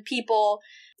 and then people,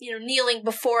 kneeling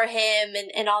before him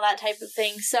and all that type of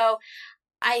thing. So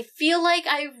I feel like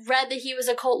I read that he was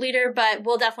a cult leader, but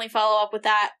we'll definitely follow up with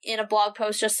that in a blog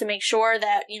post just to make sure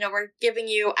that, we're giving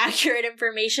you accurate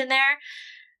information there.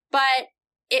 But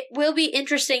it will be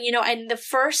interesting, in the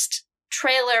first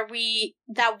trailer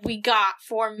that we got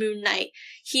for Moon Knight,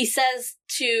 he says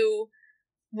to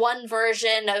one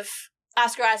version of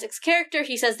Oscar Isaac's character,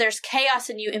 he says there's chaos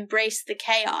and you embrace the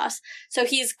chaos. So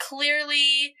he's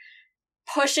clearly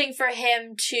pushing for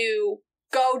him to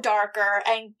go darker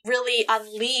and really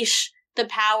unleash the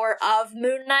power of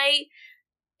Moon Knight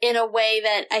in a way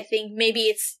that I think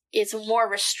maybe it's more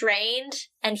restrained,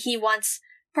 and he wants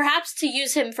perhaps to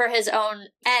use him for his own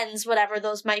ends, whatever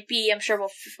those might be. I'm sure we'll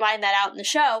find that out in the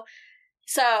show.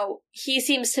 So he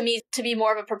seems to me to be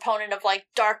more of a proponent of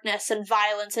darkness and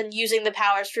violence and using the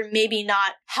powers for maybe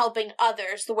not helping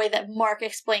others the way that Mark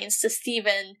explains to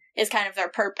Steven is kind of their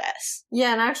purpose.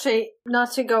 Yeah, and actually,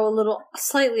 not to go a little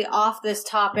slightly off this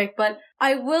topic, but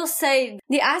I will say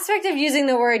the aspect of using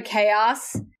the word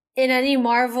chaos in any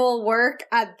Marvel work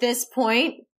at this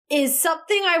point is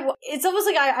something it's almost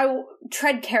like I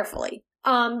tread carefully.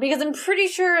 because I'm pretty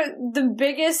sure the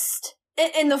biggest,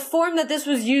 in the form that this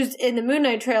was used in the Moon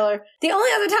Knight trailer, the only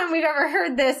other time we've ever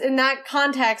heard this in that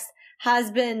context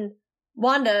has been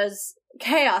Wanda's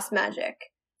chaos magic.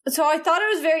 So I thought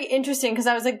it was very interesting because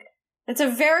I was like, it's a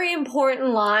very important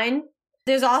line.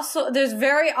 There's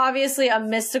very obviously a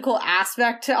mystical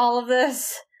aspect to all of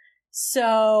this.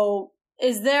 So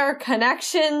is there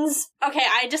connections? Okay,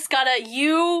 I just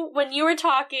when you were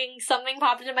talking, something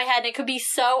popped into my head, and it could be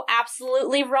so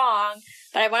absolutely wrong,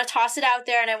 but I want to toss it out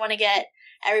there and I want to get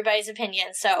everybody's opinion,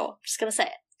 so I'm just gonna say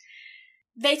it.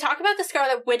 They talk about the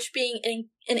Scarlet Witch being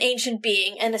an ancient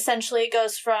being, and essentially it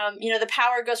goes from, the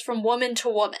power goes from woman to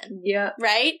woman. Yeah.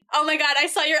 Right? Oh my god, I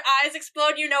saw your eyes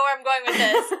explode. You know where I'm going with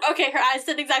this. Okay, her eyes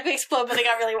didn't exactly explode, but they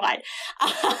got really wide.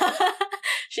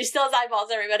 She still has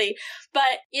eyeballs, everybody.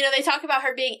 But, they talk about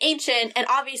her being ancient, and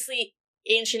obviously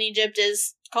ancient Egypt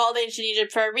is called ancient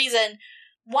Egypt for a reason.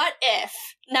 What if,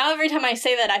 now every time I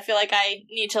say that, I feel like I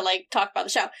need to, talk about the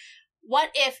show.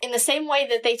 What if, in the same way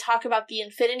that they talk about the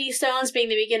Infinity Stones being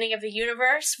the beginning of the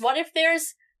universe, what if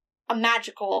there's a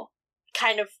magical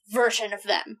kind of version of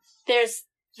them? There's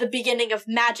the beginning of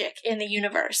magic in the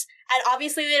universe. And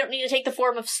obviously they don't need to take the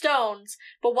form of stones,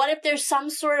 but what if there's some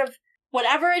sort of,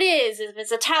 whatever it is, if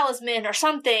it's a talisman or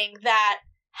something that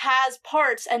has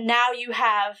parts, and now you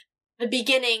have the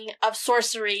beginning of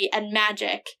sorcery and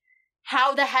magic.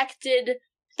 How the heck did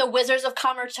the Wizards of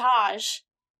Kamar-Taj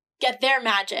get their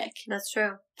magic? That's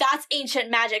true. That's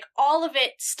ancient magic. All of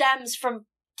it stems from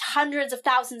hundreds of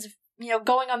thousands of,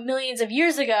 going on millions of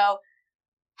years ago.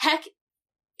 Heck,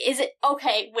 is it,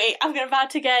 okay, wait,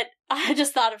 I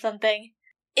just thought of something.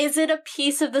 Is it a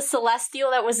piece of the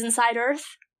Celestial that was inside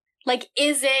Earth?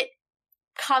 Is it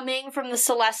coming from the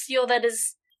Celestial that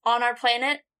is on our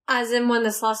planet? As in when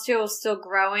the Celestial was still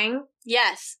growing?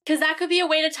 Yes, because that could be a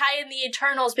way to tie in the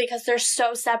Eternals because they're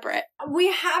so separate.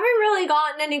 We haven't really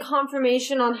gotten any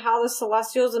confirmation on how the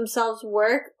Celestials themselves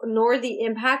work, nor the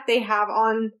impact they have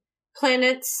on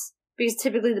planets, because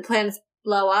typically the planets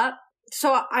blow up.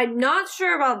 So I'm not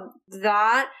sure about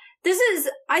that.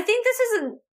 I think this is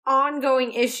an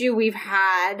ongoing issue we've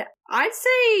had. I'd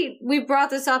say we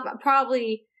brought this up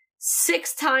probably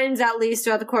 6 times at least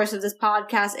throughout the course of this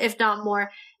podcast, if not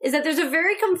more, is that there's a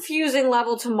very confusing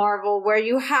level to Marvel where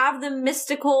you have the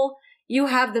mystical, you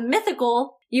have the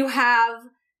mythical, you have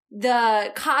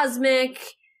the cosmic,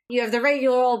 you have the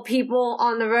regular old people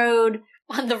on the road.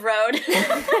 On the road.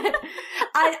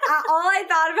 All I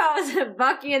thought about was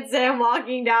Bucky and Sam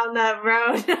walking down that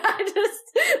road.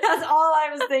 That's all I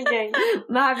was thinking.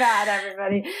 My bad,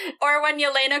 everybody. Or when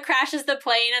Yelena crashes the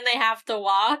plane and they have to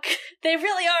walk. They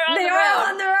really are on the road. They are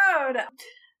on the road.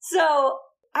 So,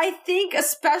 I think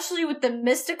especially with the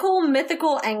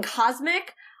mythical, and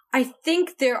cosmic, I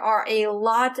think there are a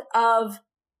lot of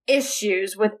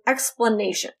issues with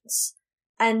explanations.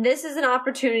 And this is an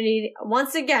opportunity,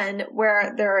 once again,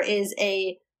 where there is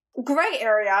a gray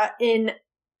area in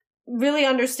really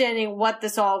understanding what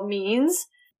this all means.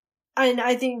 And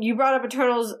I think you brought up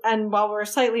Eternals, and while we're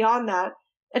slightly on that,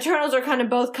 Eternals are kind of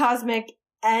both cosmic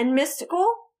and mystical.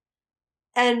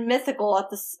 And mythical at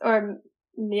the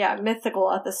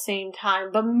same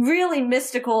time, but really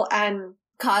mystical and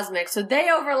cosmic. So they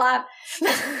overlap.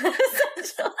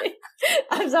 Essentially.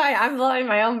 I'm sorry, I'm blowing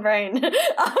my own brain.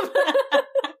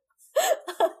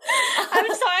 I'm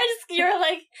sorry, you're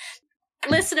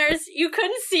listeners, you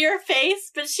couldn't see her face,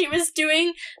 but she was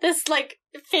doing this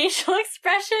facial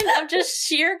expression of just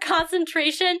sheer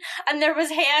concentration, and there was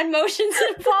hand motions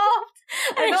involved.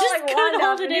 And I just couldn't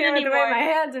hold it in anymore. The way my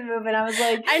hands are moving, I was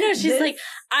like, I know, she's like,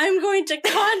 I'm going to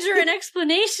conjure an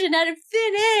explanation out of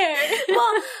thin air.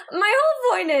 Well, my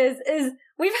whole point is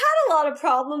we've had a lot of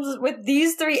problems with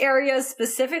these 3 areas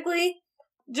specifically.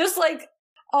 Just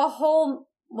a whole,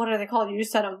 what are they called? You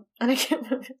just said them, and I can't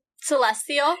remember.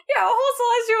 Celestial? Yeah, a whole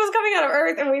Celestial was coming out of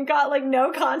Earth, and we've got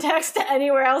no context to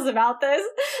anywhere else about this.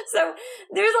 So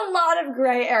there's a lot of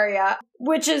gray area,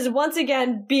 which is once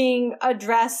again being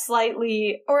addressed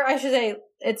slightly, or I should say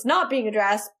it's not being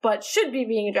addressed, but should be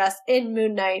being addressed in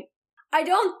Moon Knight. I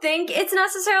don't think it's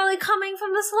necessarily coming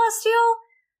from the Celestial.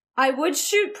 I would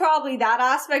shoot probably that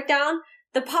aspect down.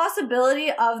 The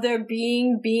possibility of there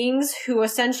being beings who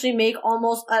essentially make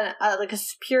almost a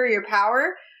superior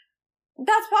power,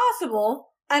 that's possible,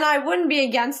 and I wouldn't be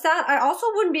against that. I also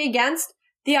wouldn't be against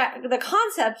the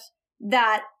concept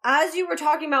that, as you were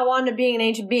talking about Wanda being an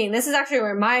ancient being, this is actually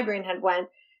where my brain had went.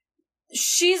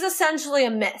 She's essentially a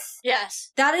myth.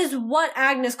 Yes. That is what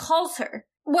Agnes calls her.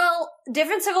 Well,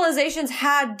 different civilizations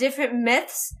had different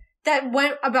myths that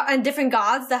went about, and different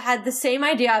gods that had the same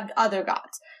idea of other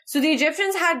gods. So the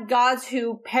Egyptians had gods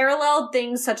who paralleled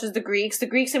things such as the Greeks. The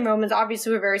Greeks and Romans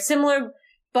obviously were very similar,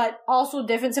 but also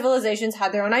different civilizations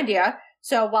had their own idea.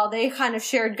 So while they kind of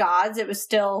shared gods, it was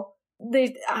still,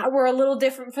 they were a little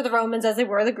different for the Romans as they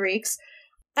were the Greeks.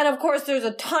 And of course, there's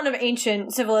a ton of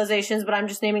ancient civilizations, but I'm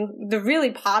just naming the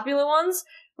really popular ones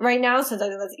right now, since I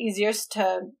think that's easiest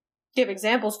to give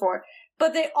examples for.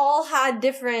 But they all had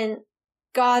different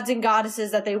gods and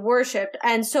goddesses that they worshipped.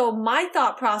 And so my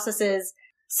thought process is,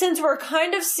 since we're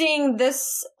kind of seeing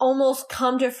this almost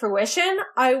come to fruition,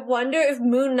 I wonder if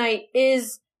Moon Knight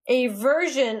is a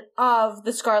version of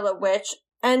the Scarlet Witch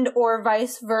and or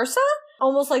vice versa.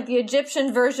 Almost like the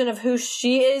Egyptian version of who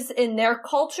she is in their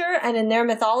culture and in their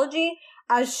mythology,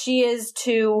 as she is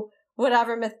to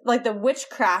whatever like the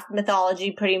witchcraft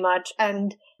mythology pretty much,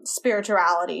 and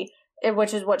spirituality,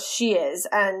 which is what she is,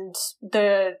 and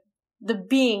the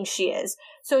being she is.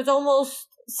 So it's almost,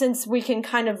 since we can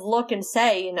kind of look and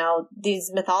say, you know,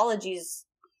 these mythologies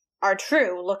are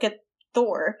true, look at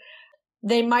Thor,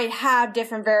 they might have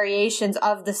different variations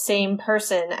of the same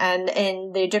person, and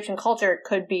in the Egyptian culture, it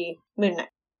could be Moon Knight.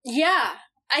 Yeah,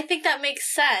 I think that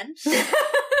makes sense.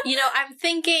 You know, I'm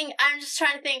just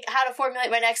trying to think how to formulate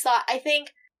my next thought. I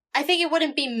think it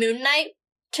wouldn't be Moon Knight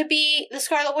to be the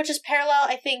Scarlet Witch's parallel.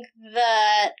 I think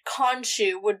that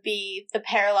Khonshu would be the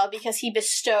parallel because he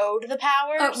bestowed the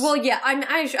powers. Well, yeah,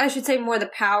 I should say more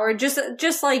the power.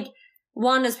 Just like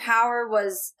Wanda's power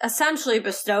was essentially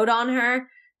bestowed on her.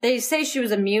 They say she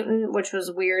was a mutant, which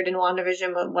was weird in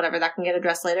WandaVision, but whatever, that can get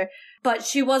addressed later. But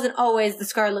she wasn't always the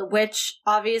Scarlet Witch,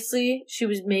 obviously. She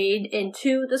was made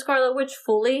into the Scarlet Witch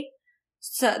fully,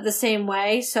 so the same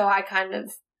way. So I kind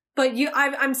of... But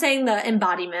I'm saying the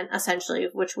embodiment, essentially,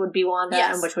 which would be Wanda,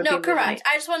 yes. and which would be Moon correct. Knight.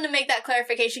 I just wanted to make that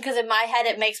clarification, because in my head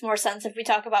it makes more sense if we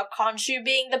talk about Khonshu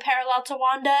being the parallel to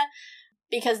Wanda,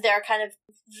 because they're kind of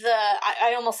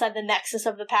I almost said the nexus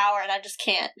of the power, and I just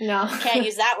can't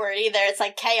use that word either. It's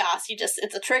like chaos.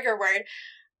 It's a trigger word.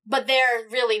 But they're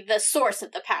really the source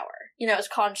of the power. You know, it's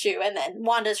Khonshu, and then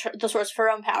Wanda's the source of her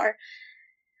own power.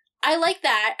 I like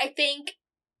that. I think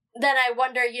then I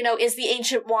wonder, you know, is the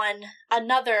Ancient One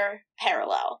another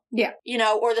parallel? Yeah. You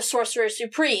know, or the Sorcerer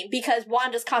Supreme, because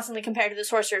Wanda's constantly compared to the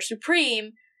Sorcerer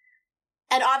Supreme,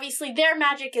 and obviously their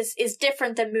magic is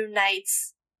different than Moon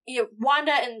Knight's. You know,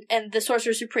 Wanda and the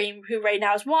Sorcerer Supreme, who right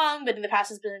now is Wong, but in the past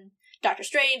has been Doctor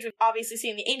Strange. We've obviously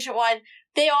seen the Ancient One.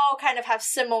 They all kind of have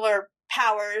similar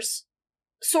powers,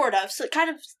 sort of. So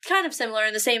kind of similar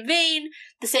in the same vein,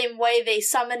 the same way they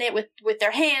summon it with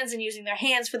their hands and using their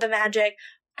hands for the magic.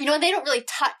 You know, they don't really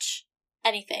touch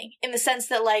anything in the sense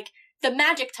that, like, the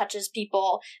magic touches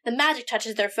people, the magic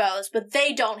touches their foes, but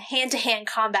they don't hand-to-hand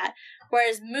combat.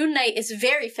 Whereas Moon Knight is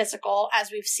very physical,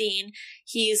 as we've seen.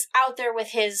 He's out there with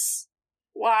his,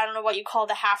 well, I don't know what you call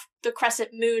the crescent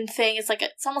moon thing. It's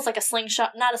almost like a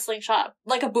slingshot, not a slingshot,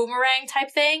 like a boomerang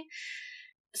type thing.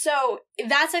 So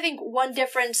that's, I think, one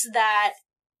difference that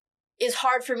is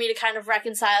hard for me to kind of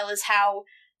reconcile, is how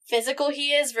physical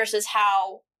he is versus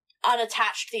how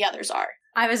unattached the others are.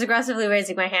 I was aggressively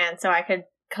raising my hand so I could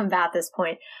combat this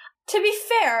point. To be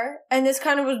fair, and this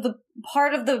kind of was the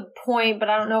part of the point, but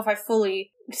I don't know if I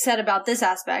fully said about this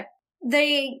aspect,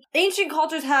 ancient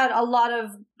cultures had a lot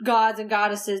of gods and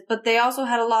goddesses, but they also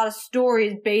had a lot of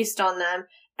stories based on them.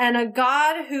 And a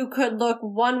god who could look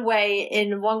one way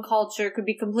in one culture could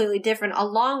be completely different,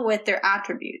 along with their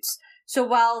attributes. So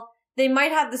while they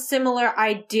might have the similar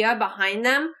idea behind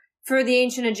them, for the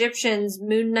ancient Egyptians,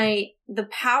 Moon Knight, the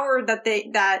power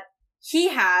that he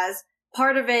has,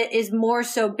 part of it is more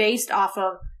so based off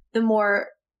of the more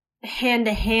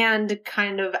hand-to-hand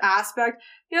kind of aspect.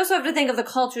 You also have to think of the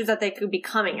cultures that they could be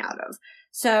coming out of.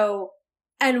 So,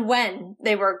 and when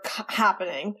they were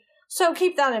happening. So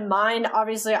keep that in mind.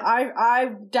 Obviously, I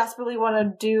desperately want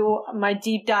to do my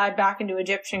deep dive back into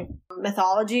Egyptian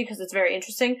mythology because it's very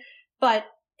interesting. But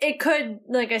it could,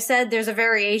 like I said, there's a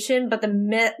variation, but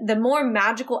the more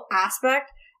magical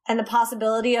aspect and the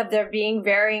possibility of there being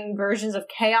varying versions of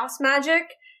chaos magic,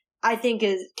 I think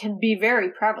can be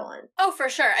very prevalent. Oh, for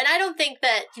sure. And I don't think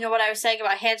that, you know, what I was saying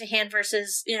about hand-to-hand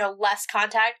versus, you know, less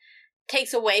contact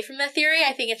takes away from the theory.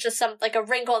 I think it's just like a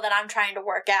wrinkle that I'm trying to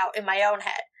work out in my own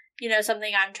head. You know,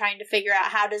 something I'm trying to figure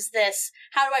out. How do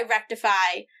I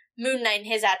rectify Moon Knight and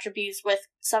his attributes with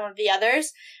some of the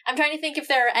others? I'm trying to think if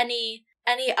there are any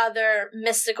other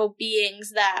mystical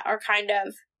beings that are kind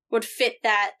of would fit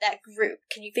that group.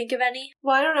 Can you think of any?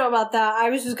 Well, I don't know about that.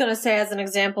 I was just going to say as an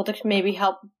example to maybe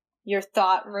help your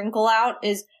thought wrinkle out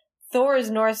is Thor is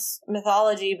Norse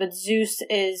mythology, but Zeus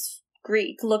is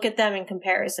Greek. Look at them in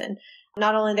comparison.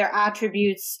 Not only their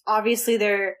attributes, obviously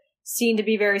they're seen to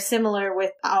be very similar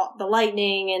with the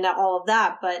lightning and all of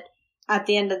that, but at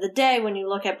the end of the day, when you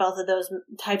look at both of those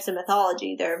types of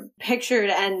mythology, they're pictured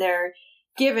and they're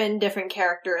given different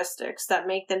characteristics that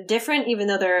make them different, even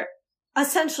though they're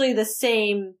essentially the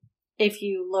same if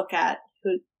you look at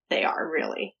who they are,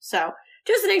 really. So,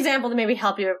 just an example to maybe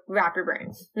help you wrap your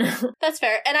brain. That's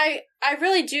fair. And I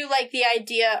really do like the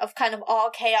idea of kind of all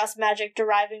chaos magic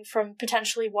deriving from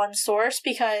potentially one source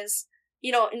because,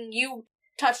 and you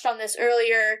touched on this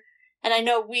earlier, and I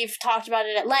know we've talked about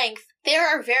it at length, there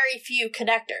are very few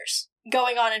connectors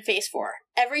going on in Phase 4.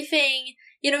 Everything,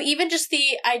 even just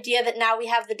the idea that now we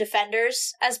have the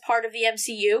Defenders as part of the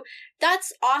MCU,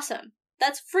 that's awesome.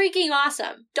 That's freaking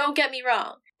awesome. Don't get me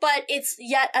wrong. But it's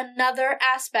yet another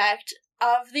aspect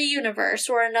of the universe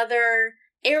or another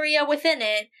area within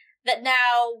it that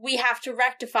now we have to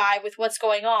rectify with what's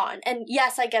going on. And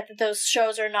yes, I get that those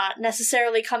shows are not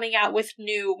necessarily coming out with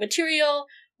new material.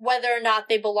 Whether or not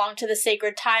they belong to the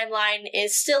sacred timeline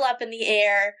is still up in the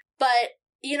air. But,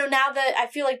 now that I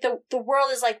feel like the world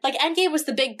is like Endgame was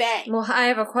the Big Bang. Well, I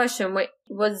have a question. Wait,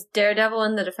 was Daredevil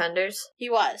in the Defenders? He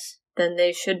was. Then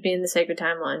they should be in the sacred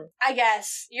timeline. I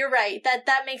guess. You're right.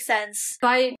 That makes sense.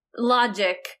 By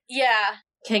logic. Yeah.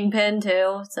 Kingpin,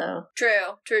 too, so.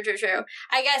 True.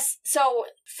 I guess, so,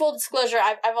 full disclosure,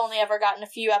 I've only ever gotten a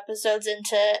few episodes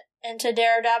into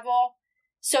Daredevil,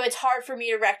 so it's hard for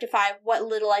me to rectify what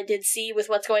little I did see with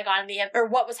what's going on or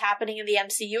what was happening in the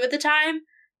MCU at the time,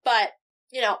 but,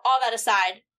 all that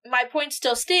aside, my point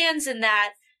still stands in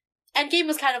that Endgame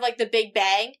was kind of like the Big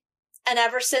Bang, and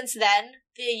ever since then,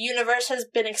 the universe has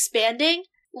been expanding,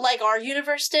 like our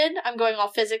universe did. I'm going all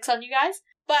physics on you guys.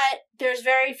 But there's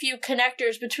very few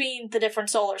connectors between the different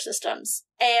solar systems.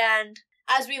 And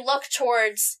as we look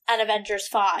towards an Avengers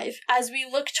 5, as we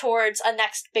look towards a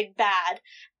next big bad,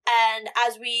 and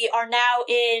as we are now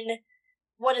in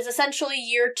what is essentially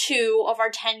year 2 of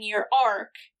our 10-year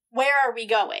arc, where are we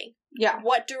going? Yeah.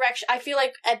 What direction? I feel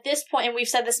like at this point, and we've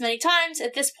said this many times,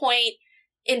 at this point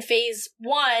in Phase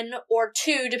 1 or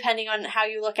 2, depending on how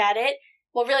you look at it,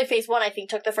 well, really Phase 1 I think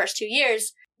took the first 2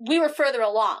 years, we were further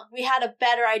along. We had a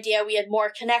better idea. We had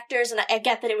more connectors, and I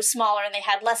get that it was smaller and they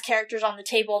had less characters on the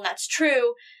table, and that's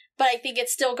true. But I think it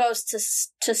still goes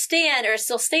to stand, or it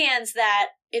still stands that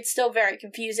it's still very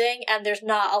confusing, and there's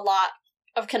not a lot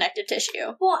of connective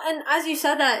tissue. Well, and as you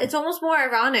said that, it's almost more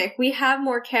ironic. We have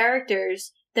more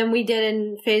characters than we did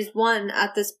in Phase 1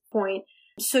 at this point,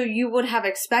 so you would have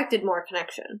expected more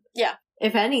connection. Yeah.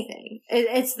 If anything.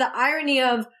 It's the irony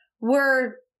of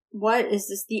what is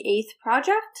this, the 8th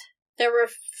project? There were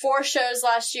 4 shows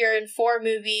last year and 4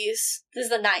 movies. This is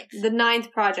the 9th. The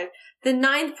 9th project. The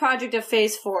 9th project of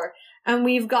Phase 4. And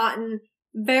we've gotten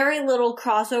very little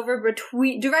crossover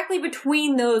directly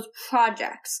between those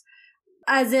projects.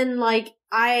 As in,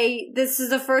 this is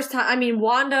the first time,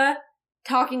 Wanda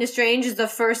talking to Strange is the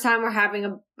first time we're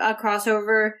having a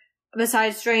crossover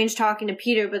besides Strange talking to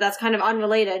Peter, but that's kind of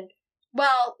unrelated.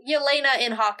 Well, Yelena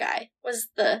in Hawkeye was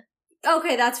the...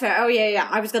 Okay, that's fair. Oh, yeah.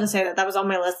 I was going to say that. That was on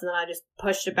my list, and then I just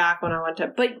pushed it back when I went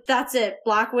to... But that's it.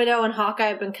 Black Widow and Hawkeye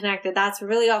have been connected. That's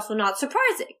really also not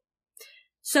surprising.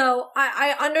 So,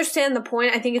 I understand the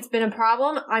point. I think it's been a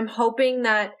problem. I'm hoping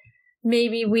that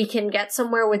maybe we can get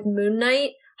somewhere with Moon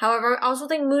Knight. However, I also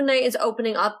think Moon Knight is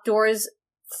opening up doors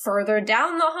further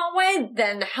down the hallway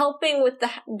than helping with the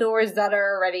doors that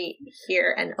are already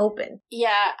here and open.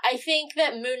 Yeah, I think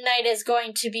that Moon Knight is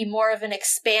going to be more of an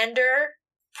expander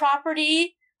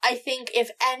property. I think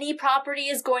if any property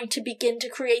is going to begin to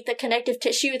create the connective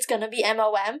tissue, it's going to be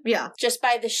MOM. Yeah. Just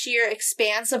by the sheer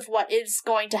expanse of what is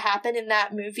going to happen in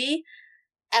that movie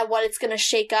and what it's going to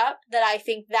shake up, that I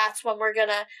think that's when we're going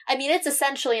to... it's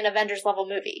essentially an Avengers level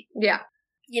movie. Yeah.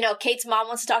 Kate's mom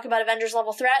wants to talk about Avengers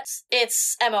level threats.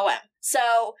 It's MOM.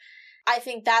 So I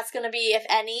think that's going to be, if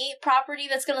any property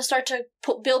that's going to start to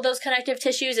build those connective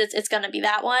tissues, it's going to be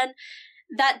that one.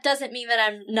 That doesn't mean that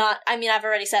I'm not... I've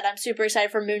already said I'm super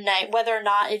excited for Moon Knight. Whether or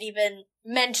not it even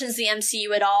mentions the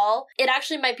MCU at all, it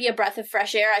actually might be a breath of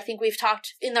fresh air. I think we've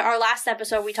talked... our last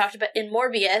episode, we talked about in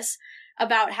Morbius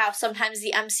about how sometimes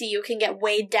the MCU can get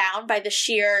weighed down by the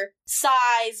sheer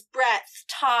size, breadth,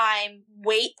 time,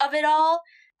 weight of it all.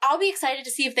 I'll be excited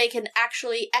to see if they can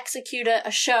actually execute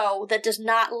a show that does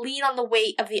not lean on the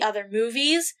weight of the other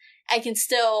movies and can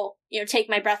still, take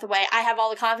my breath away. I have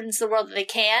all the confidence in the world that they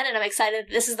can, and I'm excited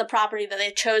that this is the property that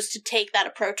they chose to take that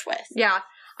approach with. Yeah.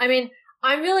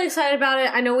 I'm really excited about it.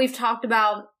 I know we've talked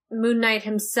about Moon Knight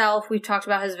himself. We've talked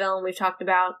about his villain. We've talked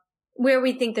about where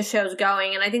we think the show's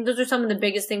going. And I think those are some of the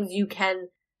biggest things you can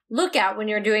look at when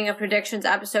you're doing a predictions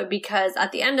episode, because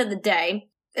at the end of the day,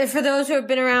 for those who have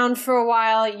been around for a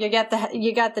while, you get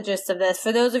the gist of this.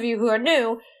 For those of you who are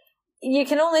new, you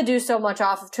can only do so much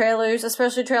off of trailers,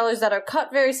 especially trailers that are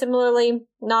cut very similarly.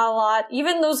 Not a lot.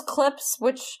 Even those clips,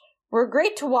 which were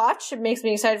great to watch, it makes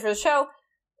me excited for the show,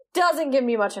 doesn't give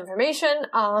me much information.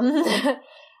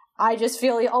 I just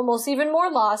feel almost even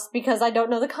more lost because I don't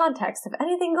know the context of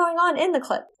anything going on in the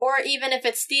clip. Or even if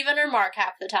it's Steven or Mark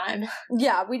half the time.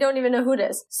 Yeah, we don't even know who it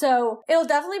is. So it'll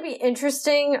definitely be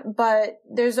interesting, but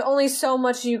there's only so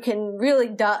much you can really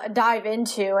dive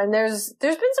into. And there's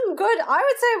been some good, I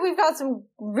would say we've got some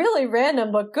really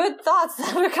random but good thoughts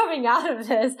that are coming out of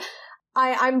this.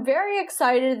 I'm very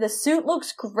excited. The suit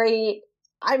looks great.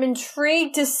 I'm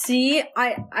intrigued to see,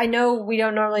 I know we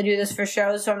don't normally do this for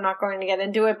shows, so I'm not going to get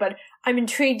into it, but I'm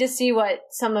intrigued to see what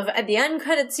some of the end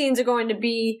credit scenes are going to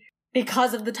be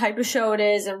because of the type of show it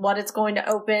is and what it's going to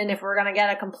open, if we're going to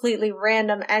get a completely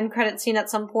random end credit scene at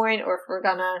some point, or if we're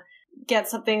going to get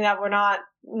something that we're not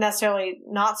necessarily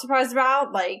not surprised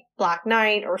about, like Black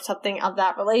Knight or something of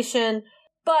that relation.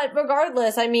 But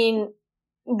regardless, I mean,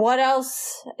 what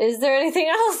else? Is there anything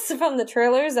else from the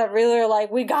trailers that really are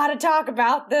like, we gotta talk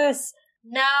about this?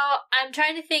 No, I'm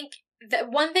trying to think.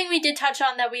 That one thing we did touch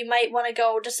on that we might want to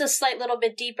go just a slight little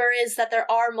bit deeper is that there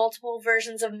are multiple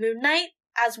versions of Moon Knight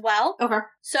as well. Okay.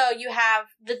 So you have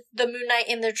the Moon Knight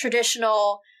in the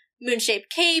traditional moon-shaped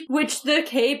cape. Which the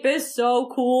cape is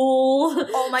so cool.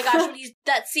 Oh my gosh, when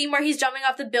that scene where he's jumping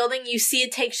off the building, you see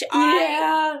it take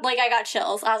Yeah. I got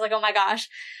chills. I was like, oh my gosh.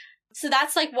 So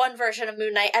that's like one version of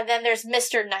Moon Knight, and then there's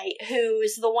Mr. Knight,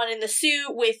 who's the one in the suit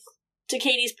with, to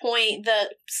Katie's point,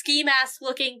 the ski mask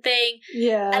looking thing.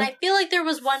 Yeah. And I feel like there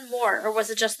was one more, or was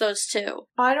it just those two?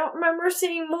 I don't remember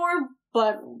seeing more,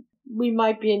 but we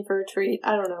might be in for a treat.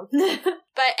 I don't know.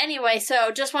 But anyway, so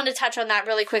just wanted to touch on that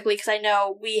really quickly, because I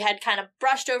know we had kind of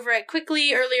brushed over it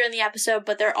quickly earlier in the episode,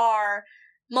 but there are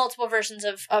multiple versions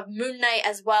of Moon Knight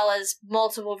as well as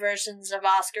multiple versions of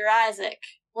Oscar Isaac.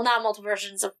 Well, not multiple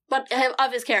versions but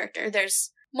of his character.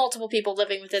 There's multiple people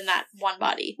living within that one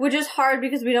body. Which is hard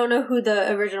because we don't know who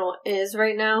the original is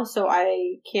right now, so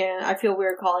I feel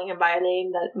weird calling him by a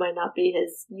name that might not be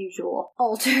his usual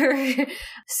alter.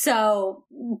 So,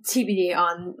 TBD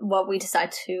on what we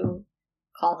decide to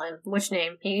call him, which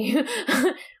name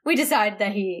we decide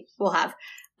that he will have.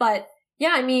 But,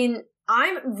 yeah, I mean,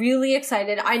 I'm really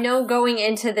excited. I know going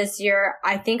into this year,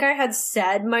 I think I had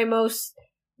said my most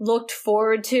looked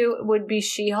forward to would be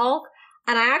She-Hulk.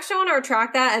 And I actually want to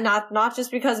retract that, and not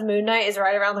just because Moon Knight is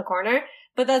right around the corner,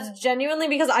 but that's genuinely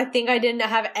because I think I didn't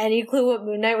have any clue what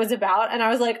Moon Knight was about, and I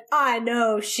was like, I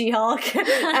know She-Hulk. And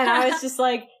I was just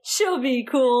like, she'll be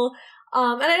cool.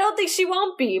 And I don't think she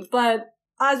won't be, but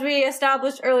as we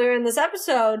established earlier in this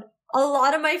episode, a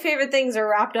lot of my favorite things are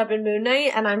wrapped up in Moon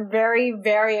Knight, and I'm very,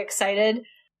 very excited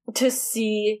to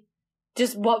see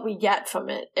just what we get from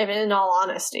it, in all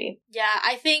honesty. Yeah,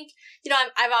 I think,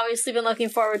 I've obviously been looking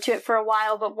forward to it for a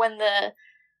while, but when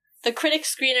the critic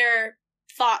screener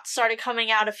thoughts started coming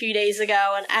out a few days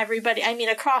ago, and everybody,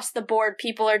 across the board,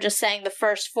 people are just saying the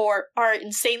first 4 are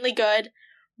insanely good,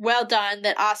 well done,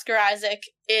 that Oscar Isaac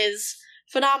is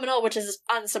phenomenal, which is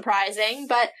unsurprising,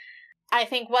 but I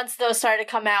think once those started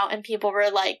to come out and people were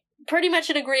like, pretty much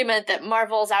in agreement that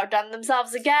Marvel's outdone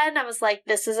themselves again, I was like,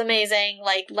 this is amazing.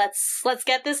 Like, let's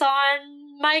get this on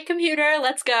my computer.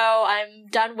 Let's go. I'm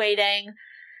done waiting.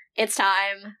 It's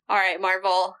time. All right,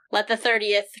 Marvel, let the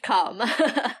 30th come.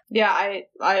 Yeah,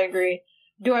 I agree.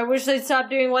 Do I wish they'd stop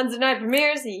doing Wednesday night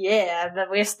premieres? Yeah, but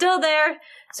we're still there.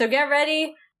 So get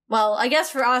ready. Well, I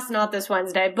guess for us, not this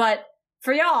Wednesday, but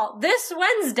for y'all, this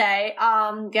Wednesday,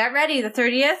 get ready, the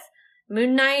 30th.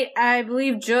 Moon Knight, I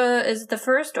believe, is the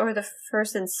first or the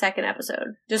first and second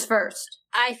episode? Just first.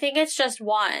 I think it's just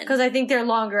one. Because I think they're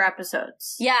longer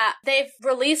episodes. Yeah, they've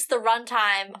released the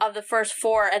runtime of the first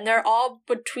 4, and they're all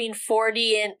between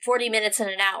 40 minutes and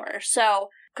an hour. So,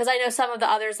 because I know some of the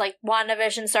others, like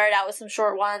WandaVision, started out with some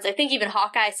short ones. I think even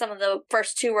Hawkeye, some of the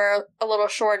first 2 were a little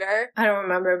shorter. I don't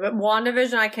remember, but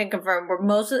WandaVision, I can confirm, were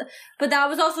but that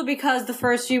was also because the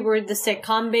first few were the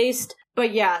sitcom-based.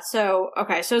 But yeah, so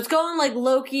it's going like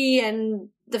Loki and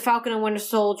the Falcon and Winter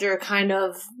Soldier kind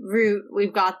of route.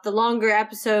 We've got the longer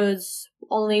episodes,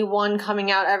 only one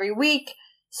coming out every week.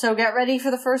 So get ready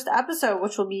for the first episode,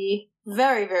 which will be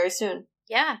very, very soon.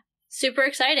 Yeah, super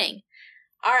exciting.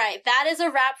 All right, that is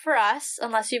a wrap for us,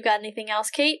 unless you've got anything else,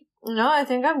 Kate. No, I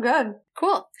think I'm good.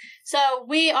 Cool. So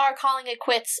we are calling it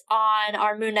quits on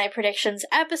our Moon Knight predictions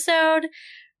episode.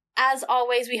 As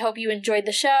always, we hope you enjoyed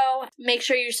the show. Make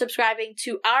sure you're subscribing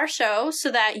to our show so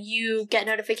that you get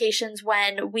notifications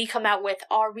when we come out with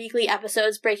our weekly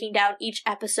episodes breaking down each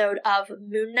episode of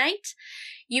Moon Knight.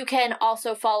 You can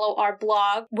also follow our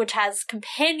blog, which has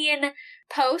companion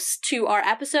posts to our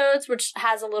episodes, which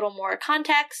has a little more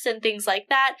context and things like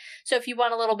that. So if you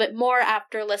want a little bit more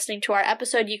after listening to our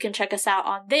episode, you can check us out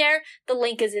on there. The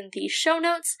link is in the show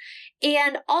notes.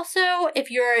 And also, if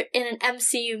you're in an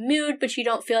MCU mood, but you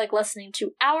don't feel like listening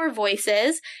to our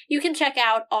voices, you can check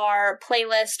out our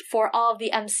playlist for all of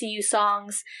the MCU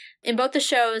songs in both the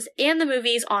shows and the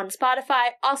movies on Spotify,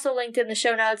 also linked in the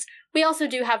show notes. We also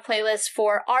do have playlists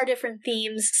for our different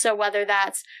themes, so whether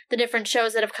that's the different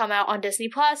shows that have come out on Disney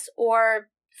Plus or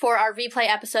for our replay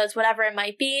episodes, whatever it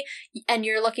might be, and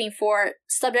you're looking for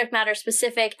subject matter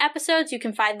specific episodes, you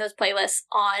can find those playlists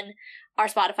on our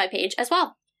Spotify page as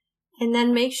well. And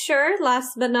then make sure,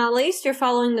 last but not least, you're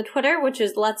following the Twitter, which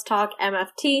is Let's Talk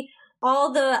MFT.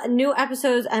 All the new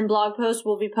episodes and blog posts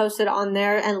will be posted on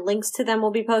there, and links to them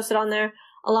will be posted on there,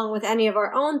 along with any of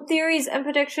our own theories and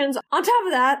predictions. On top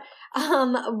of that,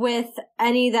 with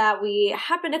any that we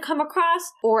happen to come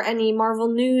across, or any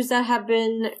Marvel news that have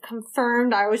been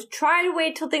confirmed. I always try to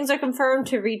wait till things are confirmed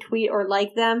to retweet or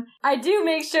like them. I do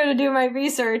make sure to do my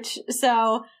research,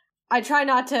 so I try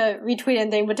not to retweet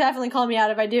anything, but definitely call me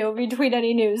out if I do retweet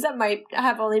any news that might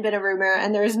have only been a rumor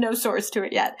and there is no source to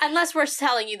it yet. Unless we're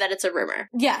telling you that it's a rumor.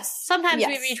 Yes. Sometimes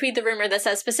we retweet the rumor that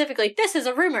says specifically, this is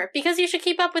a rumor, because you should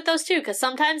keep up with those too, because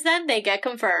sometimes then they get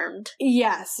confirmed.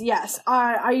 Yes.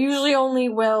 I usually only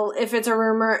will, if it's a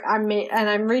rumor, I'm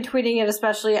retweeting it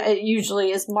especially, it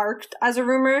usually is marked as a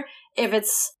rumor. If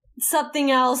it's something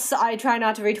else, I try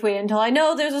not to retweet until I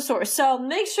know there's a source. So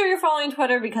make sure you're following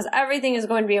Twitter because everything is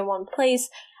going to be in one place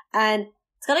and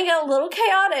it's going to get a little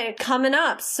chaotic coming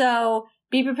up. So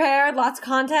be prepared. Lots of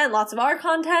content, lots of our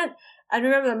content. And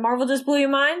remember that Marvel just blew your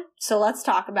mind. So let's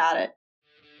talk about it.